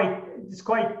 is quite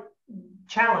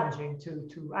challenging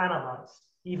to analyze,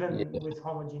 even with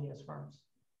homogeneous firms.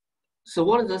 So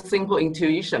what is the simple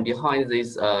intuition behind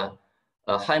these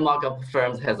high markup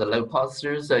firms has a low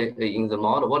pass-through in the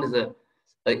model? What is the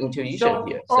intuition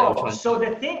here?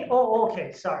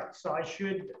 Okay, sorry. So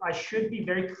I should be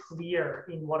very clear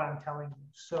in what I'm telling you.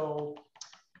 So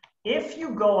if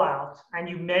you go out and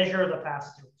you measure the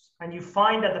pass-throughs and you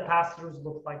find that the pass-throughs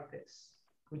look like this,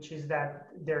 which is that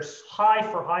they're high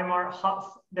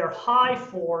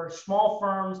for small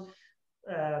firms,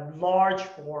 large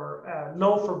for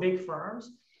low for big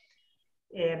firms,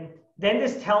 and then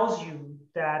this tells you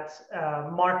that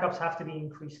markups have to be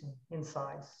increasing in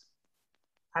size,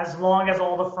 as long as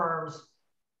all the firms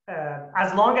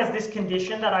as long as this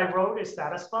condition that I wrote is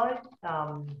satisfied.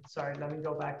 Sorry, let me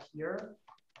go back here.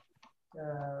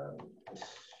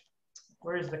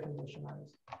 Where is the condition?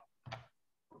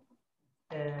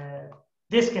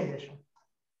 This condition.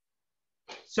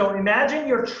 So imagine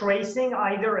you're tracing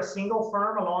either a single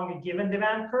firm along a given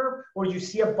demand curve, or you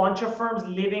see a bunch of firms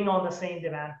living on the same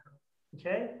demand curve,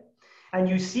 okay? And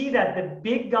you see that the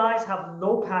big guys have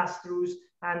low pass-throughs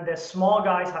and the small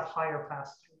guys have higher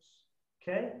pass-throughs,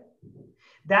 okay?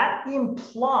 That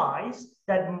implies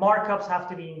that markups have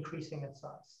to be increasing in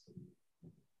size.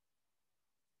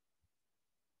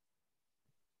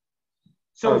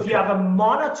 So if you have a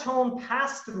monotone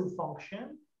pass-through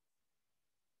function,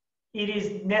 it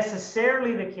is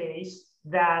necessarily the case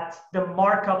that the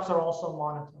markups are also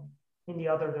monotone in the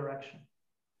other direction.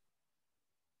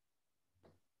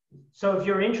 So if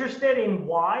you're interested in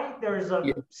why, there's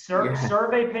a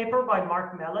survey paper by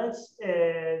Mark Mellitz,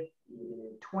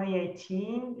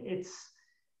 2018. It's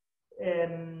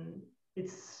in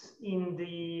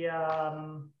the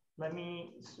let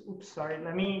me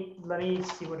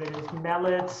see what it is.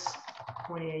 Mellitz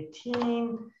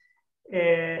 2018.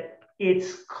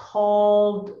 It's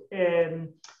called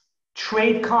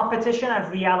Trade Competition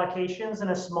and Reallocations in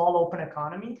a Small Open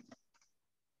Economy.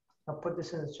 I'll put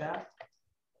this in the chat.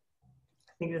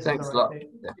 I think this is the right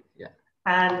paper. Yeah.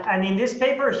 And in this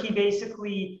paper, he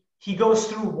goes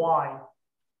through why,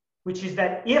 which is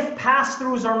that if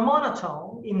pass-throughs are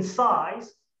monotone in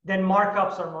size, then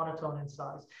markups are monotone in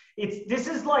size. This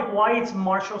is like why it's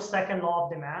Marshall's second law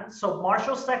of demand. So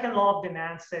Marshall's second law of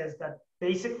demand says that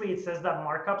basically it says that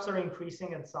markups are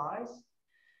increasing in size.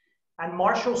 And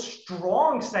Marshall's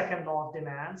strong second law of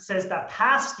demand says that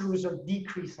pass-throughs are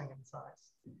decreasing in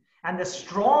size. And the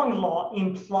strong law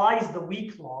implies the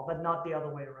weak law, but not the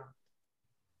other way around.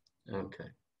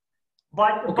 Okay.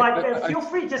 But feel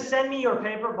free to send me your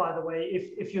paper, by the way,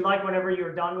 if you like, whenever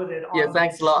you're done with it. Yeah,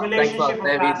 thanks a lot. Thanks a lot,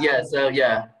 David. Yeah, so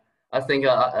yeah, I think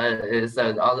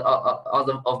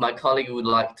other of my colleagues would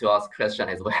like to ask a question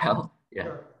as well. Yeah.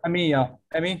 Sure. Amy,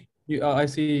 I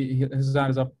see his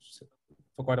hand is up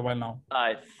for quite a while now.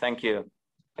 Hi, thank you.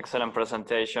 Excellent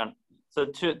presentation. So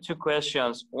two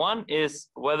questions. One is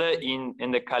whether in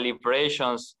the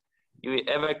calibrations, you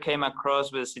ever came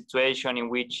across with a situation in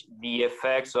which the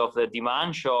effects of the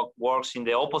demand shock works in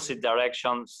the opposite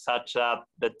direction, such that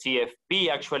the TFP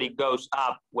actually goes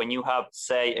up when you have,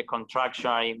 say, a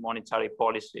contractionary monetary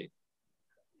policy?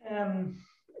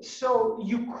 So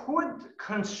you could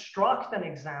construct an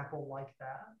example like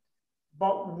that,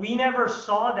 but we never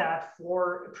saw that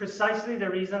for precisely the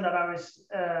reason that I was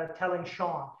telling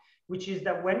Sean, which is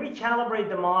that when we calibrate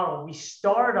the model, we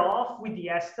start off with the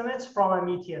estimates from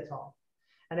Amiti et al.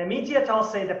 And Amiti et al.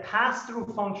 Say the pass-through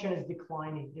function is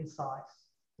declining in size.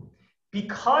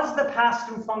 Because the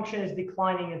pass-through function is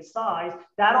declining in size,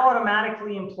 that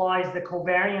automatically implies the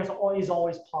covariance is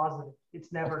always positive.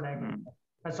 It's never negative.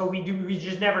 And so we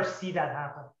just never see that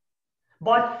happen.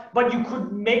 But you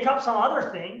could make up some other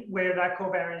thing where that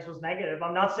covariance was negative.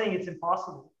 I'm not saying it's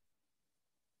impossible.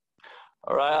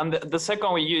 All right, and the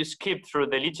second one, you skipped through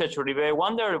the literature review. I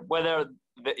wonder whether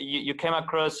you came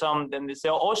across some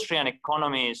Austrian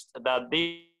economists that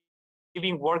they've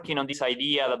been working on this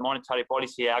idea that monetary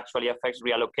policy actually affects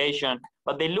reallocation,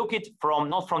 but they look it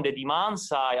not from the demand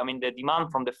side, I mean the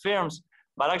demand from the firms,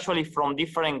 but actually from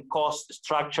different cost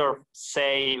structure.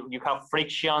 Say you have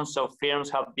friction, so firms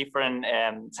have different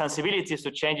sensibilities to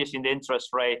changes in the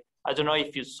interest rate. I don't know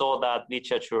if you saw that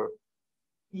literature.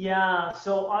 Yeah,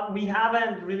 so we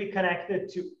haven't really connected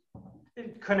to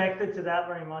that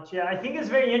very much. Yeah, I think it's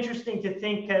very interesting to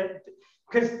think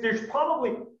because there's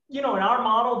probably, in our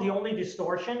model, the only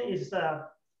distortion is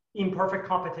imperfect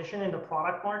competition in the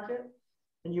product market.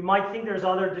 And you might think there's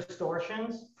other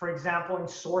distortions, for example, in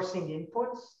sourcing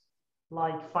inputs,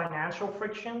 like financial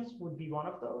frictions would be one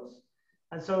of those.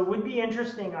 And so it would be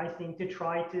interesting, I think, to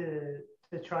try to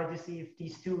see if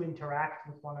these two interact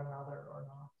with one another or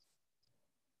not.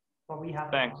 But we have.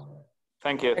 Thanks.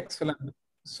 Thank you. Excellent.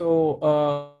 So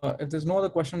if there's no other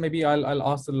question, maybe I'll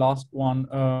ask the last one,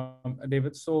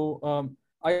 David. So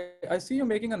I see you're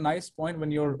making a nice point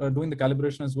when you're doing the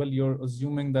calibration as well. You're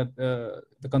assuming that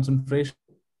the concentration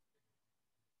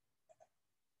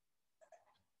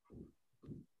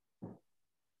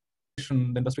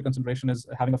the industry concentration is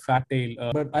having a fat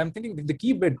tail. But I'm thinking the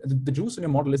key bit, the juice in your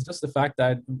model is just the fact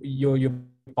that your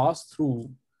pass-through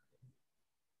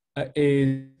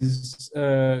is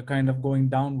kind of going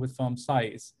down with firm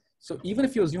size. So even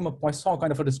if you assume a Poisson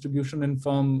kind of a distribution in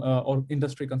firm or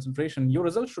industry concentration, your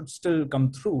results should still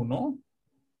come through, no?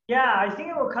 Yeah, I think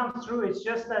it will come through. It's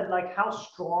just that like how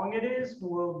strong it is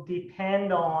will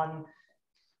depend on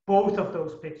both of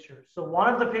those pictures. So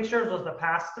one of the pictures was the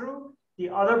pass-through. The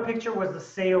other picture was the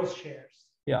sales shares.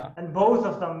 Yeah. And both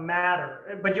of them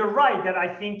matter. But you're right that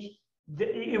I think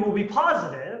it will be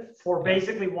positive for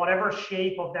basically whatever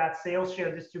shape of that sales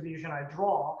share distribution I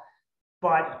draw.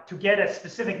 But to get a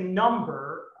specific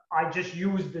number, I just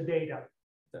use the data.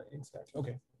 Exactly.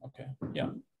 Okay. Okay. Yeah.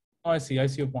 Oh, I see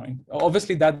your point.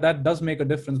 Obviously, that does make a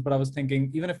difference. But I was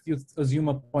thinking, even if you assume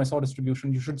a Poisson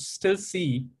distribution, you should still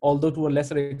see, although to a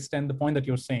lesser extent, the point that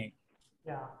you're saying.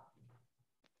 Yeah.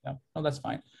 Yeah. No, that's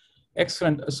fine.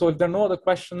 Excellent. So if there are no other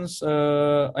questions,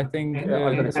 I think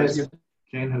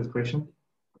Ken has a question.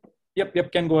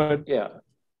 Yep. Ken, go ahead. Yeah,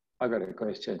 I got a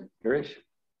question. Girish?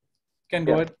 Ken,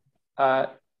 go ahead.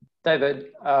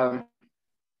 David,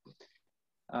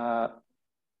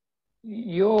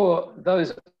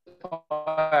 those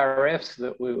IRFs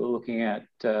that we were looking at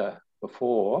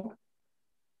before,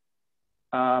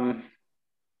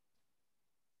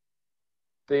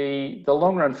 the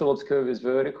long run Phillips curve is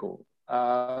vertical.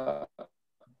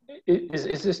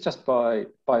 Is this just by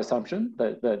assumption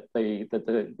that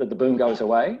the boom goes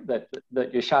away, that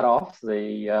you shut off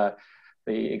the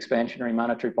expansionary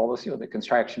monetary policy or the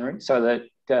contractionary, so that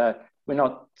we're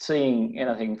not seeing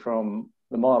anything from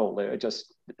the model there?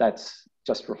 That's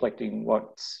just reflecting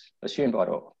what's assumed by it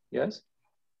all. Yes.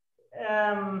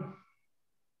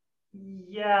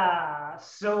 Yeah.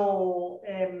 So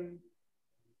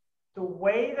the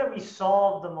way that we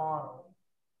solve the model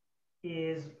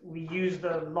is we use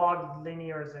the log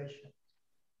linearization,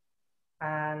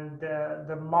 and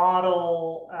the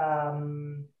model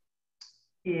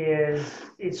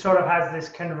it sort of has this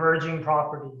converging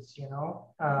properties,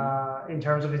 in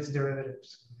terms of its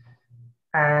derivatives.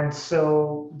 And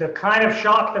so the kind of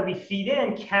shock that we feed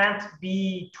in can't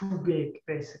be too big,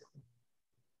 basically,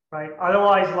 right?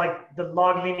 Otherwise, like the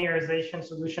log linearization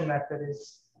solution method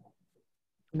is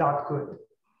not good.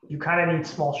 You kind of need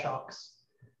small shocks.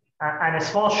 And a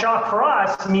small shock for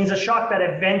us means a shock that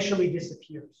eventually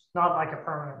disappears, not like a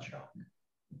permanent shock.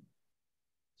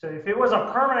 So if it was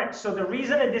a permanent, so the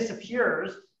reason it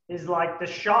disappears is like the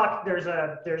shock, there's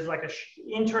like a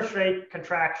interest rate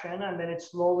contraction, and then it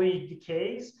slowly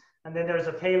decays. And then there's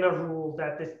a Taylor rule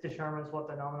that this determines what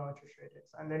the nominal interest rate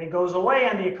is. And then it goes away,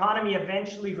 and the economy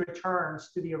eventually returns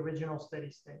to the original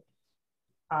steady state.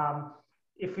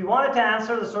 If we wanted to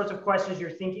answer the sorts of questions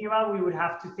you're thinking about, we would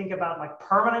have to think about like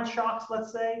permanent shocks,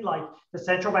 let's say, like the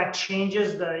central bank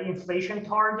changes the inflation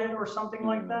target or something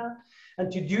like that.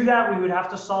 And to do that, we would have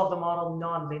to solve the model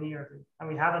non-linearly. And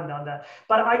we haven't done that.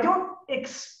 But I don't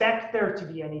expect there to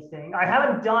be anything. I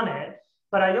haven't done it,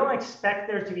 but I don't expect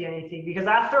there to be anything, because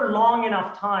after long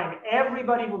enough time,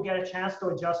 everybody will get a chance to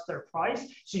adjust their price.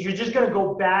 So you're just going to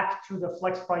go back to the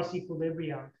flex price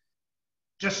equilibrium,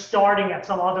 just starting at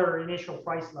some other initial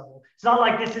price level. It's not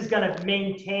like this is going to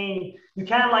maintain. You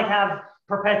can't like have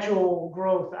perpetual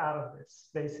growth out of this,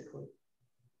 basically.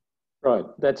 Right,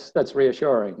 that's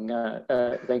reassuring.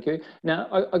 Thank you. Now,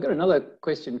 I've got another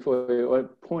question for you, or a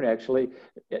point actually.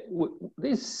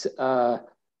 This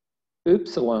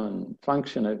upsilon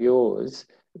function of yours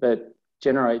that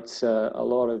generates a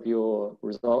lot of your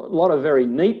result, a lot of very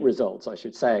neat results, I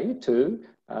should say, too.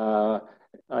 That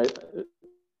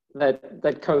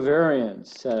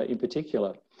covariance in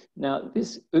particular. Now,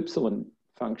 this upsilon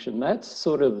function, that's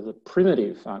sort of the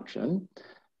primitive function.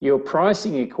 Your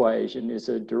pricing equation is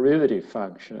a derivative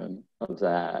function of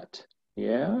that,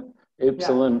 yeah?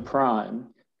 Epsilon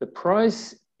prime. The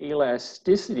price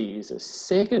elasticity is a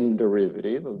second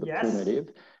derivative of the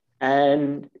primitive,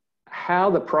 and how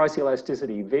the price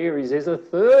elasticity varies is a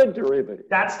third derivative.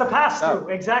 That's the pass-through,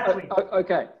 exactly.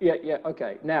 Okay,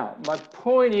 okay. Now, my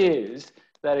point is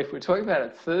that if we're talking about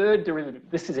a third derivative,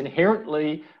 this is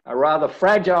inherently a rather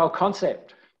fragile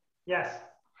concept. Yes.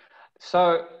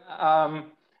 So,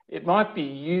 it might be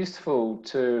useful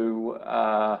to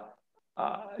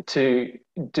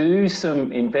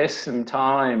invest some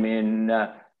time in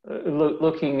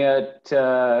looking at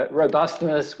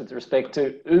robustness with respect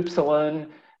to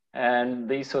upsilon and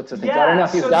these sorts of things. I don't know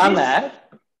if you've done that.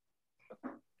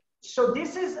 So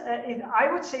this is, I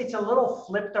would say it's a little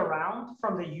flipped around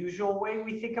from the usual way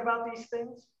we think about these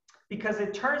things, because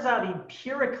it turns out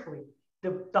empirically,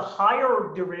 the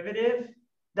higher derivative,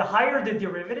 the higher the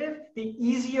derivative, the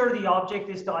easier the object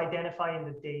is to identify in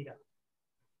the data.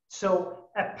 So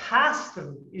a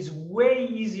pass-through is way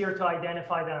easier to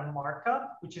identify than a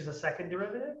markup, which is a second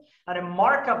derivative. And a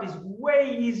markup is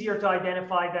way easier to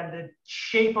identify than the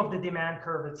shape of the demand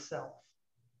curve itself.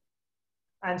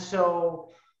 And so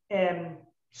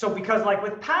because like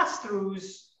with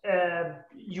pass-throughs,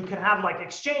 you can have like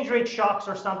exchange rate shocks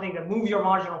or something that move your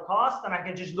marginal cost, and I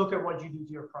can just look at what you do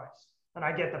to your price, and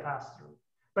I get the pass-through.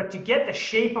 But to get the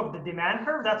shape of the demand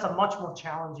curve, that's a much more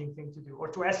challenging thing to do. Or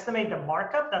to estimate the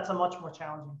markup, that's a much more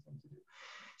challenging thing to do.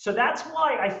 So that's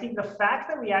why I think the fact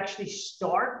that we actually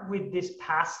start with this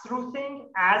pass-through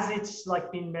thing as it's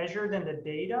like been measured in the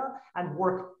data and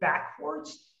work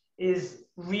backwards is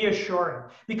reassuring.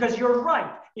 Because you're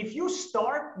right, if you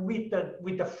start with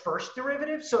the first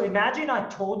derivative, so imagine I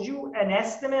told you an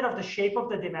estimate of the shape of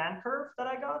the demand curve that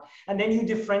I got, and then you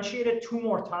differentiate it 2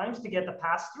 more times to get the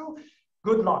pass-through,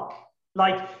 good luck.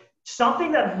 Like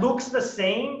something that looks the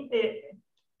same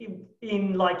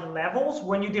in like levels,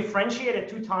 when you differentiate it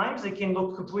 2 times, it can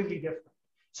look completely different.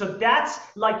 So that's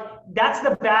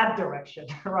the bad direction,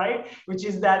 right? Which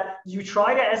is that you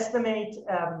try to estimate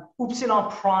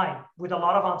upsilon prime with a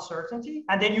lot of uncertainty,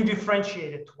 and then you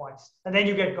differentiate it twice, and then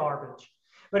you get garbage.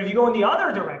 But if you go in the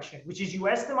other direction, which is you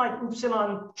estimate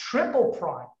upsilon triple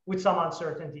prime with some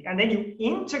uncertainty, and then you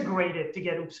integrate it to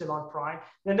get upsilon prime,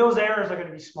 then those errors are going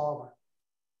to be smaller.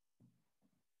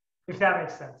 If that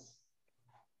makes sense.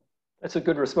 That's a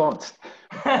good response.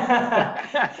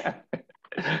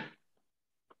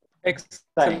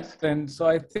 Excellent. So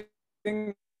I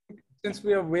think since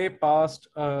we are way past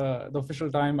the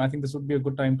official time, I think this would be a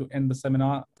good time to end the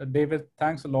seminar. David,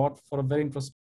 thanks a lot for a very interesting